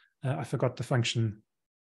 I forgot the function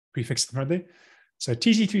prefix in front there. So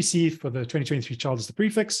TC3C for the 2023 child is the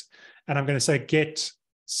prefix. And I'm going to say get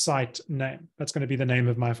site name. That's going to be the name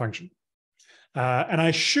of my function. And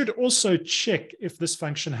I should also check if this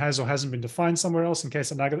function has or hasn't been defined somewhere else in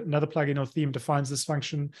case another plugin or theme defines this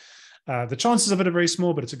function. The chances of it are very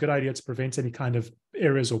small, but it's a good idea to prevent any kind of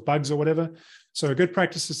errors or bugs or whatever. So a good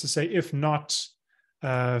practice is to say, if not,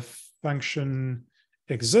 function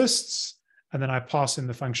exists, and then I pass in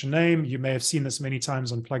the function name. You may have seen this many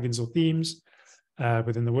times on plugins or themes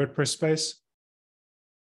within the WordPress space.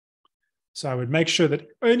 So I would make sure that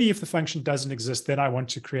only if the function doesn't exist, then I want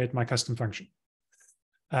to create my custom function.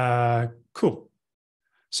 Cool.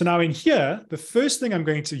 So now in here, the first thing I'm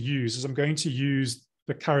going to use is I'm going to use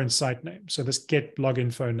the current site name. So this get blog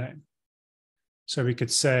info name. So we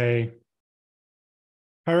could say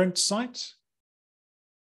current site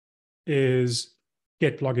is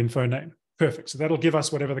get blog info name. Perfect. So that'll give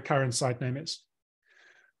us whatever the current site name is.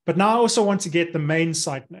 But now I also want to get the main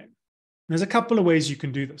site name. There's a couple of ways you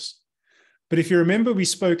can do this. But if you remember, we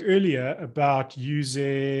spoke earlier about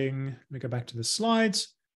using, let me go back to the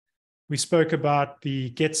slides. We spoke about the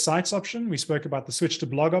get sites option. We spoke about the switch to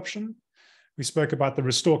blog option. We spoke about the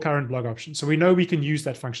restore current blog option. So we know we can use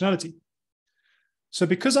that functionality. So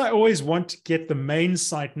because I always want to get the main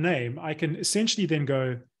site name, I can essentially then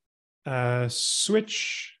go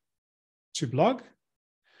switch to blog,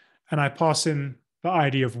 and I pass in the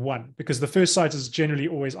ID of 1, because the first site is generally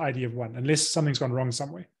always ID of 1, unless something's gone wrong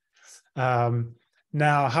somewhere.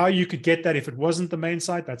 Now, how you could get that if it wasn't the main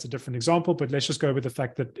site, that's a different example, but let's just go with the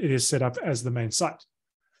fact that it is set up as the main site.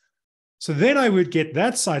 So then I would get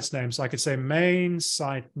that site's name. So I could say main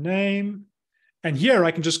site name, and here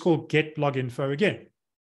I can just call get blog info again.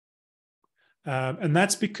 And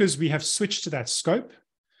that's because we have switched to that scope.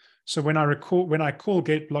 So when I call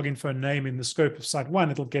get blog info name in the scope of site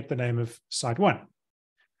 1, it'll get the name of site 1.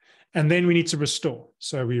 And then we need to restore.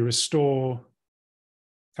 So we restore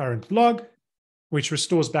current blog, which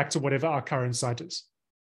restores back to whatever our current site is.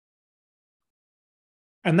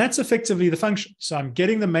 And that's effectively the function. So I'm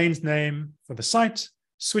getting the main name for the site,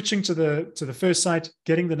 switching to the first site,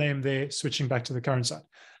 getting the name there, switching back to the current site.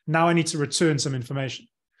 Now I need to return some information.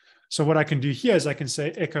 So what I can do here is I can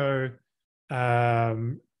say echo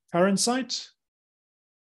current site,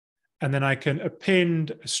 and then I can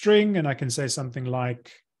append a string, and I can say something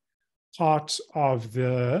like part of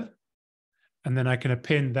the, and then I can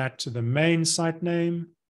append that to the main site name,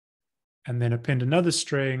 and then append another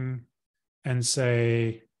string and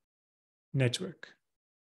say network.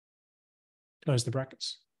 Close the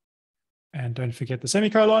brackets. And don't forget the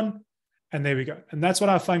semicolon. And there we go. And that's what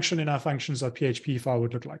our function in our functions.php file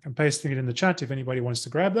would look like. I'm pasting it in the chat if anybody wants to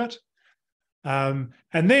grab that. And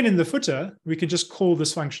then in the footer, we can just call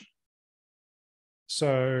this function.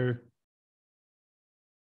 So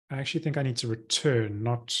I actually think I need to return,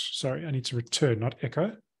 I need to return, not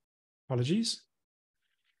echo. Apologies.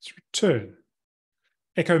 It's return.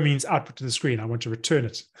 Echo means output to the screen. I want to return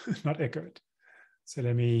it, not echo it. So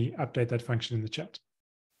let me update that function in the chat.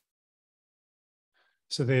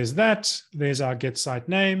 So there's that. There's our get site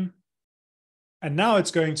name. And now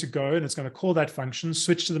it's going to go and it's going to call that function,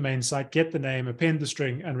 switch to the main site, get the name, append the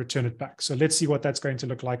string, and return it back. So let's see what that's going to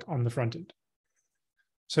look like on the front end.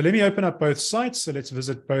 So let me open up both sites. So let's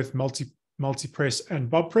visit both Multipress and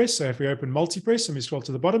BobPress. So if we open Multipress and we scroll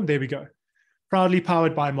to the bottom, there we go. Proudly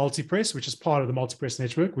powered by Multipress, which is part of the Multipress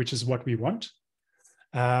network, which is what we want.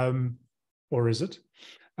 Or is it?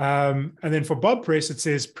 And then for BobPress, it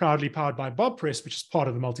says proudly powered by BobPress, which is part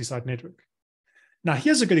of the multi-site network. Now,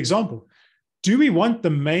 here's a good example. Do we want the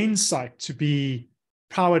main site to be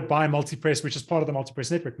powered by Multipress, which is part of the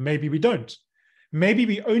Multipress network? Maybe we don't. Maybe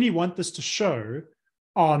we only want this to show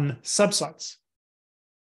on subsites.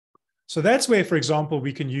 So that's where, for example,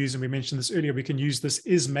 we can use, and we mentioned this earlier, we can use this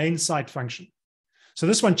is main site function. So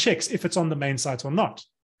this one checks if it's on the main site or not.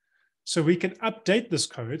 So we can update this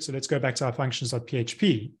code. So let's go back to our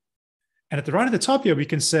functions.php. And at the right at the top here, we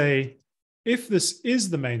can say, if this is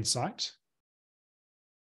the main site,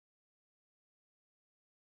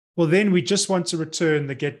 well, then we just want to return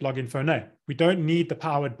the get blog info name. We don't need the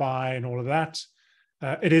powered by and all of that.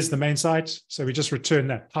 It is the main site. So we just return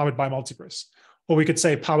that, powered by Multipress. Or we could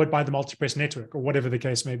say powered by the Multipress network, or whatever the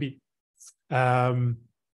case may be. So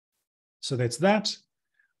that's that.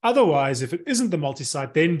 Otherwise, if it isn't the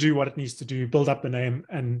multi-site, then do what it needs to do, build up the name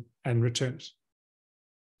and return it.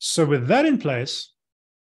 So with that in place,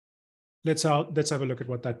 let's have a look at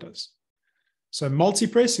what that does. So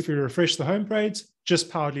Multipress, if we refresh the home page, just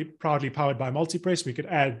proudly powered by Multipress, we could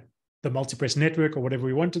add the Multipress network or whatever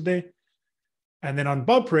we wanted there. And then on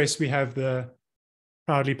BobPress, we have the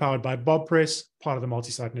proudly powered by BobPress, part of the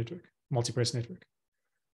multi-site network, multi-press network.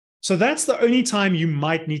 So that's the only time you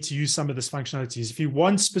might need to use some of this functionalities. If you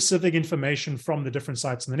want specific information from the different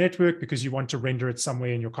sites in the network because you want to render it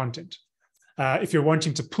somewhere in your content. If you're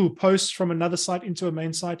wanting to pull posts from another site into a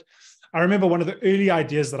main site. I remember one of the early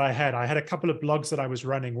ideas that I had a couple of blogs that I was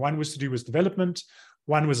running. One was to do with development.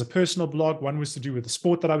 One was a personal blog. One was to do with the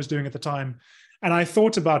sport that I was doing at the time. And I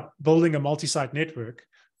thought about building a multi-site network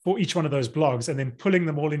for each one of those blogs and then pulling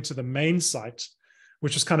them all into the main site,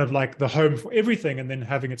 which was kind of like the home for everything, and then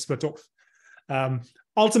having it split off.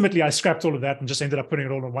 Ultimately, I scrapped all of that and just ended up putting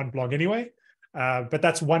it all on one blog anyway. But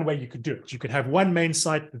that's one way you could do it. You could have one main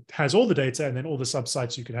site that has all the data, and then all the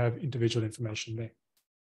subsites, you could have individual information there.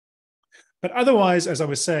 But otherwise, as I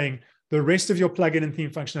was saying, the rest of your plugin and theme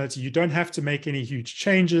functionality, you don't have to make any huge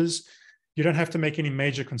changes. You don't have to make any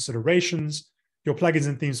major considerations. Your plugins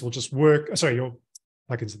and themes will just work. Sorry, your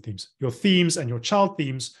plugins and themes, your themes and your child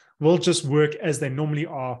themes will just work as they normally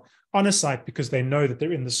are on a site because they know that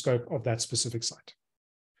they're in the scope of that specific site.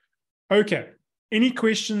 Okay, any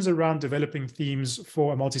questions around developing themes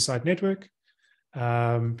for a multi-site network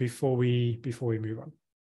before we move on?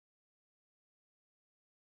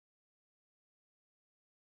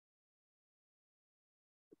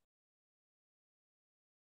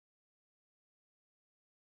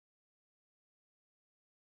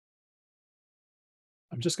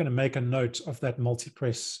 I'm just going to make a note of that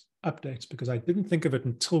multi-press update because I didn't think of it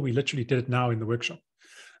until we literally did it now in the workshop.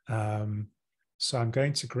 So I'm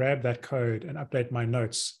going to grab that code and update my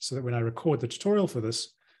notes so that when I record the tutorial for this,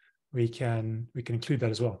 we can include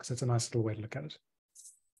that as well, because that's a nice little way to look at it.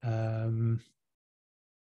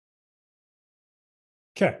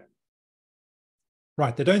 Okay.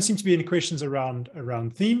 Right, there don't seem to be any questions around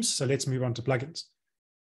themes, so let's move on to plugins.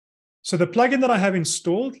 So the plugin that I have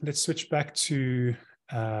installed, let's switch back to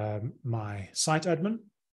my site admin.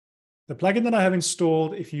 The plugin that I have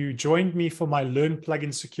installed, if you joined me for my Learn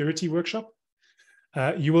Plugin Security workshop,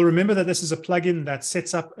 you will remember that this is a plugin that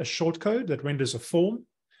sets up a shortcode that renders a form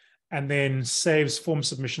and then saves form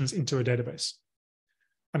submissions into a database.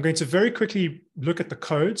 I'm going to very quickly look at the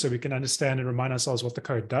code so we can understand and remind ourselves what the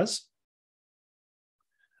code does.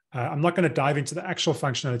 I'm not going to dive into the actual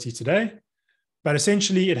functionality today, but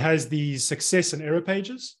essentially it has these success and error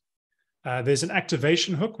pages. There's an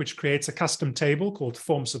activation hook, which creates a custom table called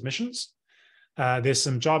form submissions. There's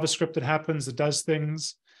some JavaScript that happens that does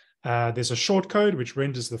things. There's a shortcode, which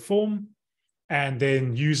renders the form. And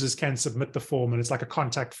then users can submit the form, and it's like a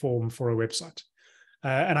contact form for a website.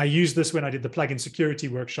 And I used this when I did the plugin security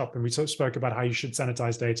workshop, and we spoke about how you should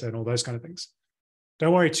sanitize data and all those kind of things.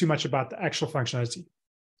 Don't worry too much about the actual functionality.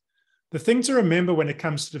 The thing to remember when it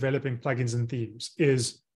comes to developing plugins and themes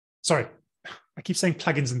is, sorry, I keep saying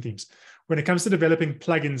plugins and themes. When it comes to developing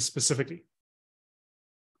plugins specifically,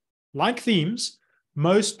 like themes,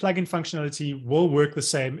 most plugin functionality will work the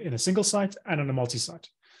same in a single site and on a multi-site.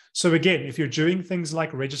 So again, if you're doing things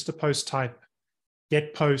like register post type,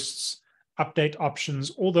 get posts, update options,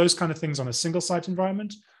 all those kind of things on a single site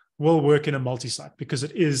environment will work in a multi-site because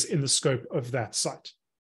it is in the scope of that site.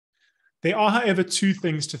 There are, however, two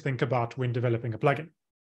things to think about when developing a plugin.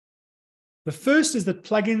 The first is that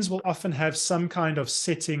plugins will often have some kind of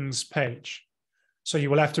settings page. So you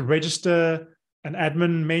will have to register an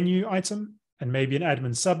admin menu item and maybe an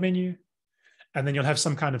admin submenu. And then you'll have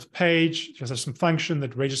some kind of page, you'll have some function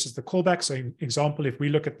that registers the callback. So in example, if we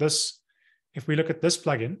look at this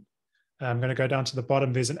plugin, I'm going to go down to the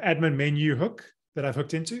bottom. There's an admin menu hook that I've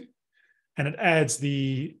hooked into, and it adds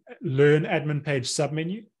the learn admin page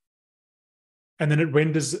submenu. And then it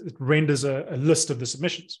renders a list of the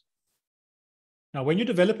submissions. Now, when you're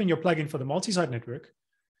developing your plugin for the multi-site network,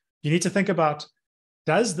 you need to think about,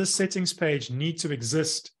 does this settings page need to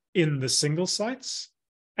exist in the single sites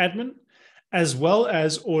admin, as well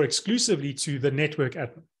as or exclusively to the network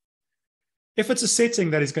admin? If it's a setting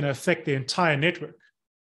that is going to affect the entire network,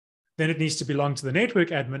 then it needs to belong to the network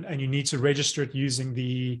admin, and you need to register it using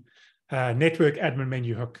the network admin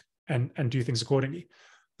menu hook and do things accordingly.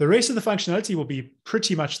 The rest of the functionality will be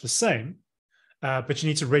pretty much the same, but you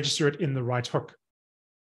need to register it in the right hook.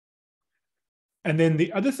 And then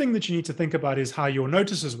the other thing that you need to think about is how your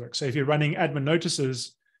notices work. So if you're running admin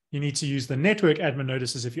notices, you need to use the network admin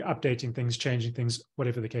notices if you're updating things, changing things,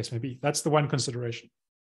 whatever the case may be. That's the one consideration.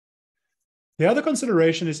 The other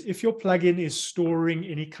consideration is if your plugin is storing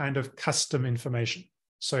any kind of custom information.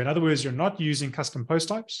 So in other words, you're not using custom post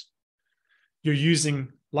types. You're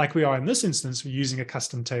using, like we are in this instance, we're using a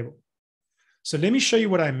custom table. So let me show you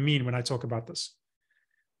what I mean when I talk about this.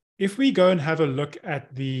 If we go and have a look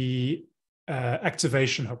at the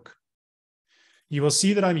activation hook, you will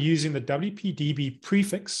see that I'm using the WPDB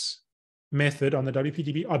prefix method on the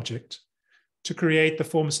WPDB object to create the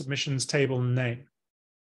form submissions table name.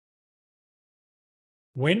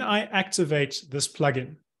 When I activate this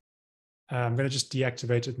plugin, I'm going to just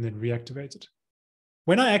deactivate it and then reactivate it.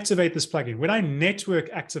 When I activate this plugin, when I network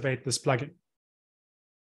activate this plugin,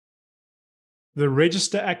 the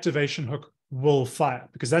register activation hook will fire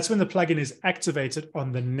because that's when the plugin is activated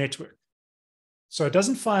on the network. So it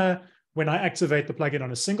doesn't fire when I activate the plugin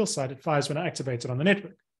on a single site, it fires when I activate it on the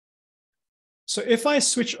network. So if I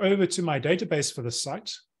switch over to my database for this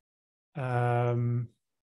site, let me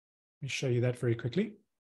show you that very quickly.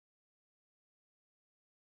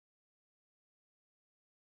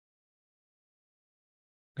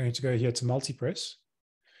 I'm going to go here to multipress.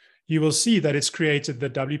 You will see that it's created the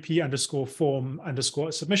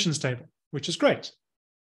WP_form_submissions table, which is great.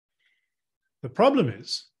 The problem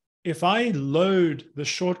is, if I load the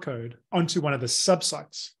shortcode onto one of the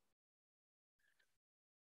subsites,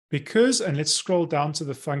 and let's scroll down to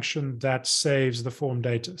the function that saves the form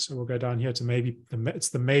data. So we'll go down here to it's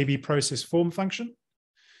the maybe process form function.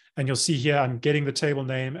 And you'll see here, I'm getting the table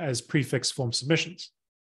name as prefix form submissions.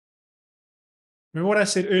 Remember what I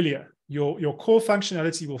said earlier, your core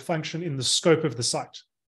functionality will function in the scope of the site.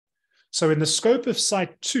 So in the scope of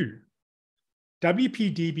site 2,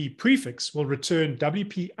 WPDB prefix will return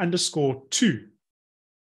WP_2_,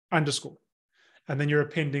 and then you're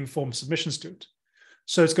appending form submissions to it.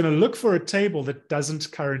 So it's going to look for a table that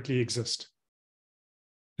doesn't currently exist.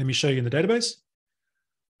 Let me show you in the database.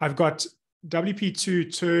 I've got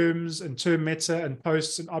WP2 terms and term meta and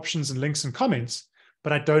posts and options and links and comments,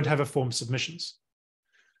 but I don't have a form submissions.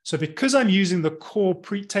 So because I'm using the core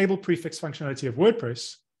table prefix functionality of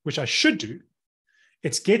WordPress, which I should do,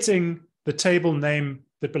 it's getting the table name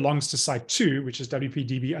that belongs to site 2, which is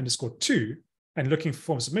WPDB_2, and looking for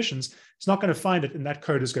form submissions. It's not going to find it, and that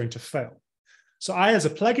code is going to fail. So I, as a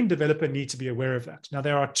plugin developer, need to be aware of that. Now,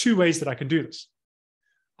 there are two ways that I can do this.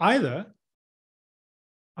 Either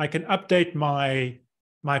I can update my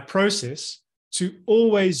process to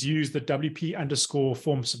always use the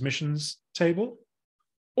WP_form submissions table,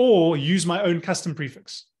 or use my own custom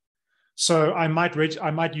prefix. So I might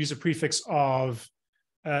use a prefix of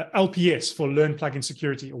LPS for Learn Plugin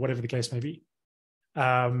Security, or whatever the case may be.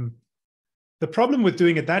 The problem with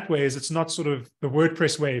doing it that way is it's not sort of the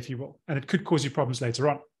WordPress way, if you will, and it could cause you problems later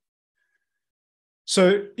on.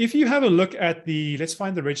 So if you have a look at let's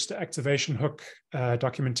find the register activation hook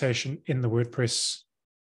documentation in the WordPress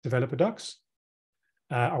developer docs.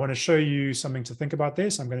 I want to show you something to think about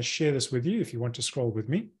there. So I'm going to share this with you if you want to scroll with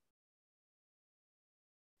me.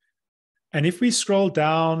 And if we scroll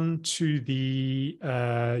down to the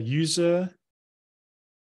user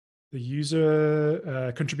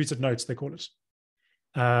contributed notes, they call it.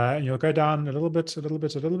 And you'll go down a little bit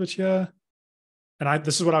here. And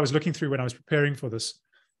this is what I was looking through when I was preparing for this.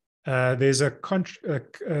 There's a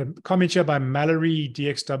comment here by Mallory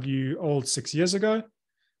DXW, old 6 years ago.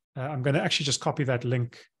 I'm going to actually just copy that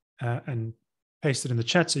link and paste it in the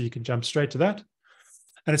chat so you can jump straight to that.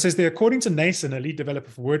 And it says there, according to Nason, a lead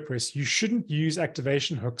developer for WordPress, you shouldn't use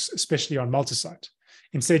activation hooks, especially on multisite.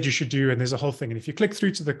 Instead, you should do, and there's a whole thing. And if you click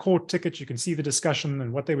through to the core ticket, you can see the discussion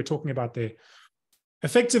and what they were talking about there.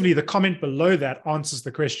 Effectively, the comment below that answers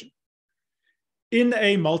the question. In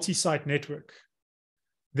a multi-site network,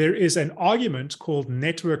 there is an argument called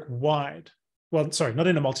network-wide. Well, sorry, not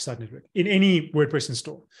in a multi-site network. In any WordPress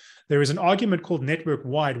install, there is an argument called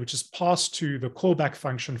network-wide, which is passed to the callback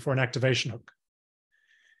function for an activation hook.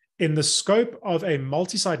 In the scope of a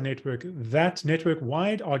multi-site network, that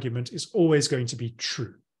network-wide argument is always going to be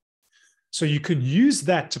true. So you can use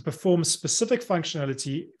that to perform specific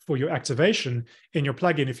functionality for your activation in your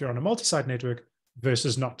plugin if you're on a multi-site network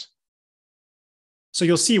versus not. So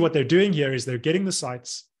you'll see what they're doing here is they're getting the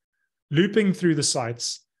sites, looping through the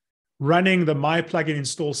sites, running the My Plugin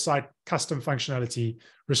Install Site custom functionality,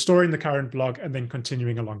 restoring the current blog, and then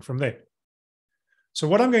continuing along from there. So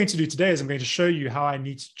what I'm going to do today is I'm going to show you how I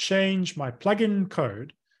need to change my plugin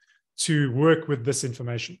code to work with this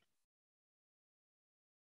information.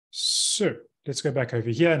 So let's go back over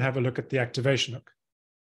here and have a look at the activation hook.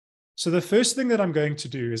 So the first thing that I'm going to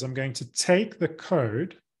do is I'm going to take the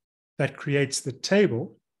code that creates the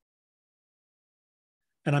table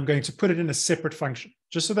and I'm going to put it in a separate function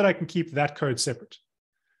just so that I can keep that code separate.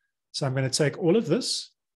 So I'm going to take all of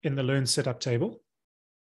this in the Learn Setup table.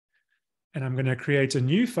 And I'm going to create a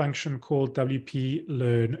new function called WP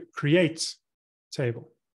Learn Create table.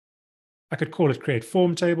 I could call it Create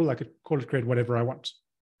Form table. I could call it Create whatever I want.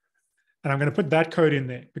 And I'm going to put that code in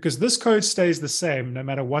there because this code stays the same no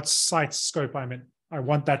matter what site scope I'm in. I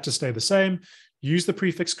want that to stay the same. use the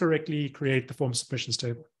prefix correctly, create the form submissions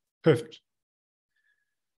table. Perfect.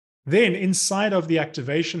 Then inside of the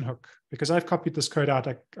activation hook, because I've copied this code out,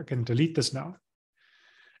 I can delete this now.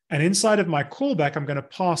 And inside of my callback, I'm going to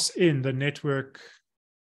pass in the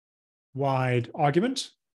network-wide argument.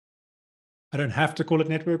 I don't have to call it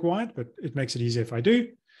network-wide, but it makes it easier if I do.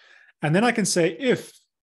 And then I can say if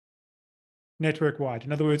network-wide.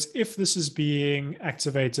 In other words, if this is being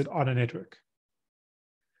activated on a network.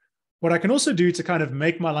 What I can also do to kind of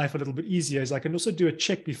make my life a little bit easier is I can also do a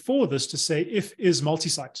check before this to say if is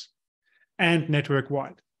multisite and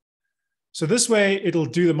network-wide. So this way, it'll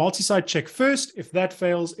do the multisite check first. If that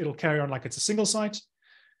fails, it'll carry on like it's a single site.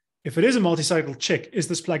 If it is a multisite, it'll check, is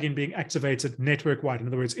this plugin being activated network-wide? In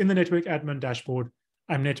other words, in the network admin dashboard,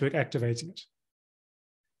 I'm network activating it.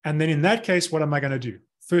 And then in that case, what am I going to do?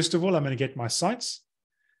 First of all, I'm going to get my sites.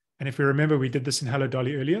 And if we remember, we did this in Hello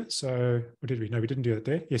Dolly earlier. So what did we? No, we didn't do that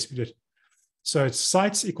there. Yes, we did. So it's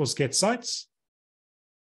sites equals get sites.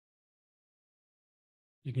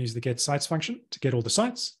 You can use the get sites function to get all the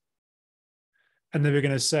sites. And then we're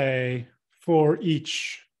going to say for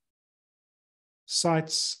each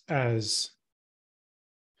sites as,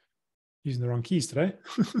 using the wrong keys today,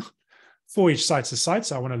 for each sites as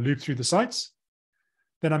sites, I want to loop through the sites.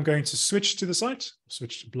 Then I'm going to switch to the site,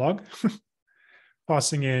 switch to blog,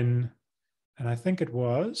 passing in, and I think it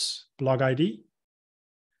was blog ID.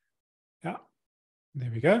 Yeah,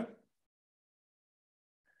 there we go.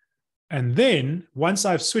 And then once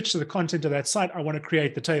I've switched to the content of that site, I want to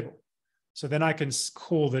create the table. So then I can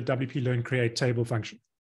call the WP Learn create table function.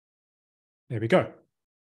 There we go.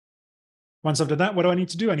 Once I've done that, what do I need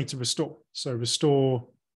to do? I need to restore. So restore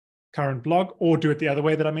current blog, or do it the other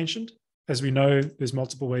way that I mentioned. As we know, there's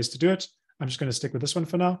multiple ways to do it. I'm just going to stick with this one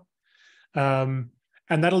for now. And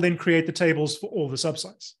that'll then create the tables for all the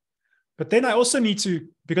subsites. But then I also need to,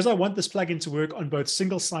 because I want this plugin to work on both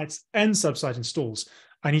single sites and subsite installs,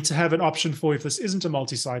 I need to have an option for if this isn't a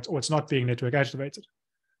multi-site or it's not being network activated.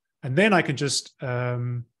 And then I can just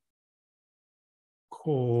call,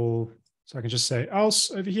 so I can just say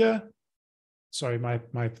else over here. Sorry, my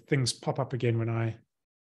things pop up again when I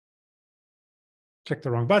click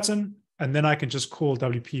the wrong button. And then I can just call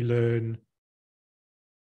WP Learn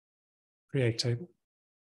create table.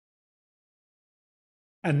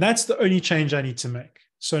 And that's the only change I need to make.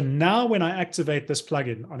 So now when I activate this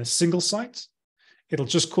plugin on a single site, it'll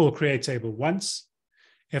just call create table once.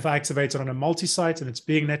 If I activate it on a multi-site and it's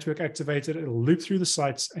being network activated, it'll loop through the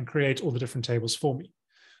sites and create all the different tables for me.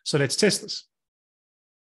 So let's test this.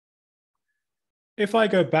 If I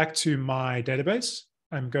go back to my database,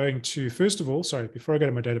 I'm going to, first of all, sorry, before I go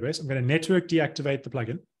to my database, I'm going to network deactivate the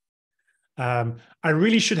plugin. I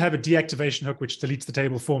really should have a deactivation hook which deletes the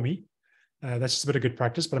table for me. That's just a bit of good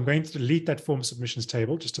practice, but I'm going to delete that form submissions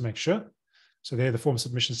table just to make sure. So there, the form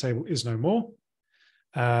submissions table is no more.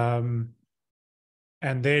 And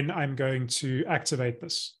then I'm going to activate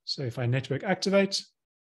this. So if I network activate,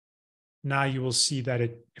 now you will see that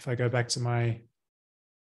if I go back to my,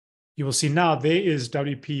 you will see now there is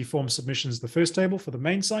WP form submissions, the first table for the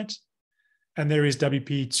main site, and there is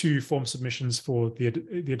WP2 form submissions for the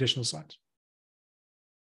additional site.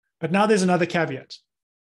 But now there's another caveat.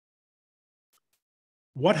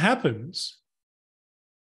 What happens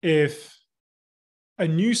if a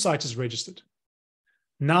new site is registered?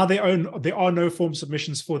 Now there are no form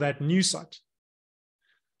submissions for that new site.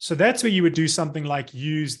 So that's where you would do something like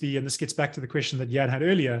use the, and this gets back to the question that Jan had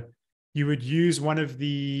earlier, you would use one of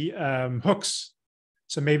the hooks.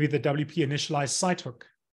 So maybe the WP initialize site hook.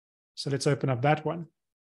 So let's open up that one.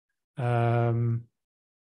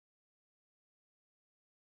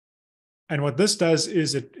 And what this does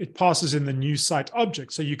is it passes in the new site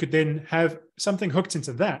object. So you could then have something hooked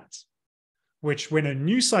into that, which when a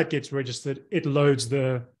new site gets registered, it loads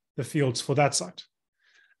the fields for that site.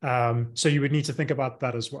 So you would need to think about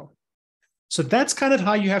that as well. So that's kind of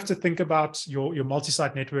how you have to think about your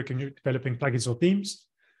multi-site network and you're developing plugins or themes.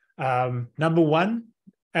 Number one,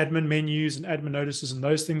 admin menus and admin notices and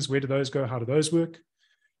those things. Where do those go? How do those work?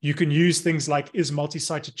 You can use things like is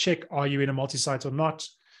multi-site to check, are you in a multi-site or not?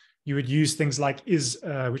 You would use things like is,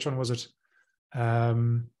 which one was it?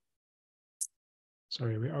 Sorry,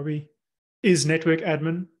 where are we? Is network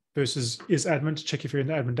admin versus is admin to check if you're in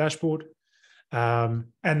the admin dashboard. And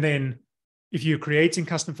then if you're creating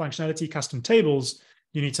custom functionality, custom tables,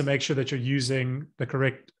 you need to make sure that you're using the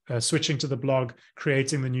correct switching to the blog,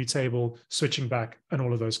 creating the new table, switching back, and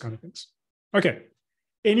all of those kind of things. Okay.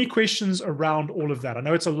 Any questions around all of that? I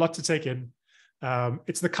know it's a lot to take in.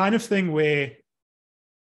 It's the kind of thing where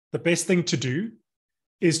the best thing to do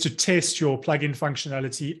is to test your plugin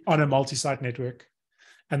functionality on a multi-site network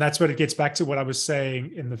And that's what it gets back to what I was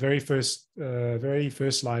saying in the very first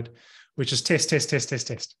slide, which is test, test, test, test,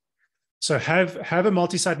 test. So have a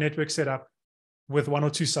multi-site network set up with 1 or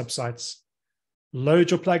 2 subsites,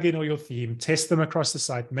 load your plugin or your theme, test them across the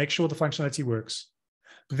site, make sure the functionality works,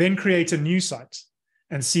 then create a new site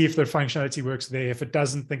and see if the functionality works there. If it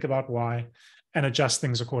doesn't, think about why and adjust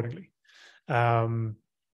things accordingly.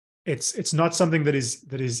 It's not something that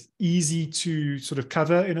is easy to sort of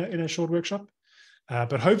cover in a short workshop,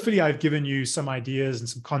 but hopefully I've given you some ideas and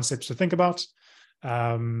some concepts to think about,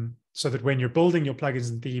 so that when you're building your plugins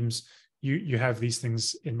and themes, you have these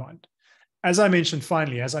things in mind. As I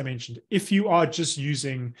mentioned, if you are just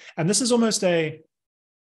using, and this is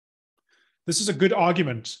a good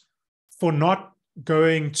argument for not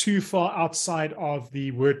going too far outside of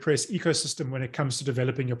the WordPress ecosystem when it comes to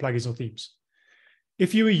developing your plugins or themes.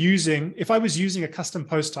 If I was using a custom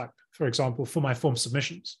post type, for example, for my form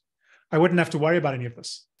submissions, I wouldn't have to worry about any of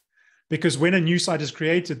this, because when a new site is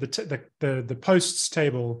created, the posts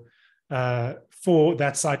table for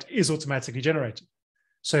that site is automatically generated.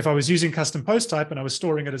 So if I was using custom post type and I was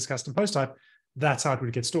storing it as custom post type, that's how it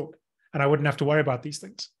would get stored. And I wouldn't have to worry about these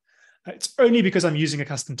things. It's only because I'm using a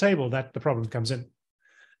custom table that the problem comes in.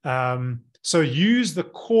 So use the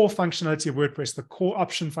core functionality of WordPress, the core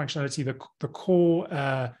option functionality, the core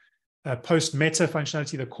post meta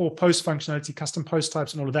functionality, the core post functionality, custom post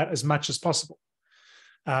types, and all of that as much as possible.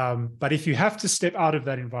 But if you have to step out of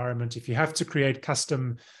that environment, if you have to create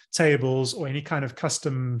custom tables or any kind of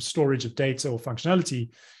custom storage of data or functionality,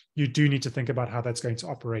 you do need to think about how that's going to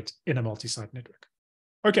operate in a multi-site network.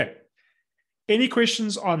 Okay. Any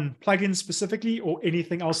questions on plugins specifically or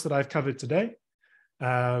anything else that I've covered today?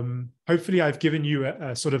 Hopefully I've given you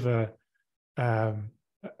a sort of a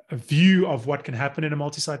view of what can happen in a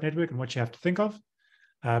multi-site network and what you have to think of.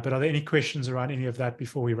 But are there any questions around any of that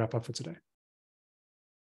before we wrap up for today?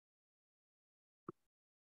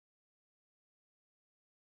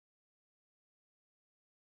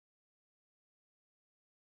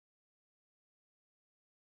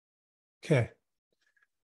 Okay.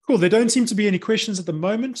 Cool. There don't seem to be any questions at the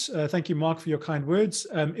moment. Thank you, Mark, for your kind words.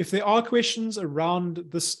 If there are questions around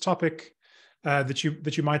this topic that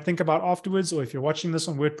you might think about afterwards, or if you're watching this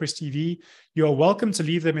on WordPress TV, you are welcome to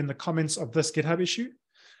leave them in the comments of this GitHub issue,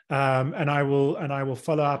 and I will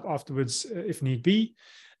follow up afterwards if need be.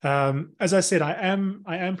 As I said, I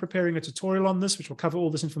am preparing a tutorial on this, which will cover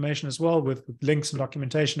all this information as well, with links and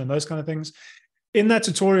documentation and those kind of things. In that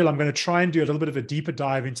tutorial, I'm going to try and do a little bit of a deeper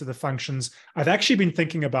dive into the functions. I've actually been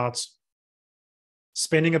thinking about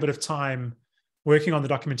spending a bit of time working on the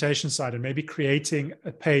documentation side and maybe creating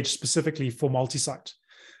a page specifically for multi-site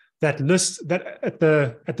that lists, that at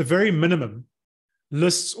the very minimum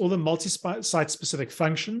lists all the multi-site specific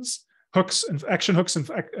functions, hooks and action hooks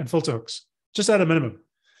and filter hooks, just at a minimum,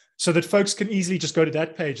 so that folks can easily just go to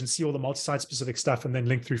that page and see all the multi-site specific stuff and then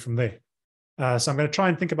link through from there. So I'm going to try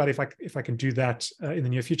and think about if I can do that in the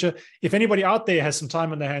near future. If anybody out there has some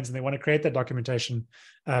time on their hands and they want to create that documentation,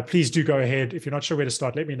 please do go ahead. If you're not sure where to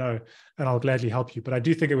start, let me know and I'll gladly help you. But I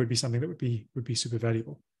do think it would be something that would be super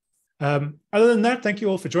valuable. Other than that, thank you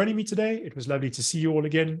all for joining me today. It was lovely to see you all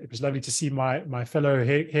again. It was lovely to see my fellow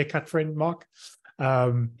haircut friend, Mark.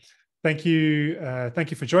 Thank you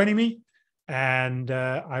for joining me. And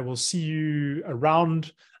I will see you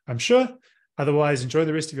around, I'm sure. Otherwise, enjoy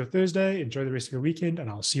the rest of your Thursday, enjoy the rest of your weekend, and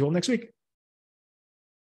I'll see you all next week.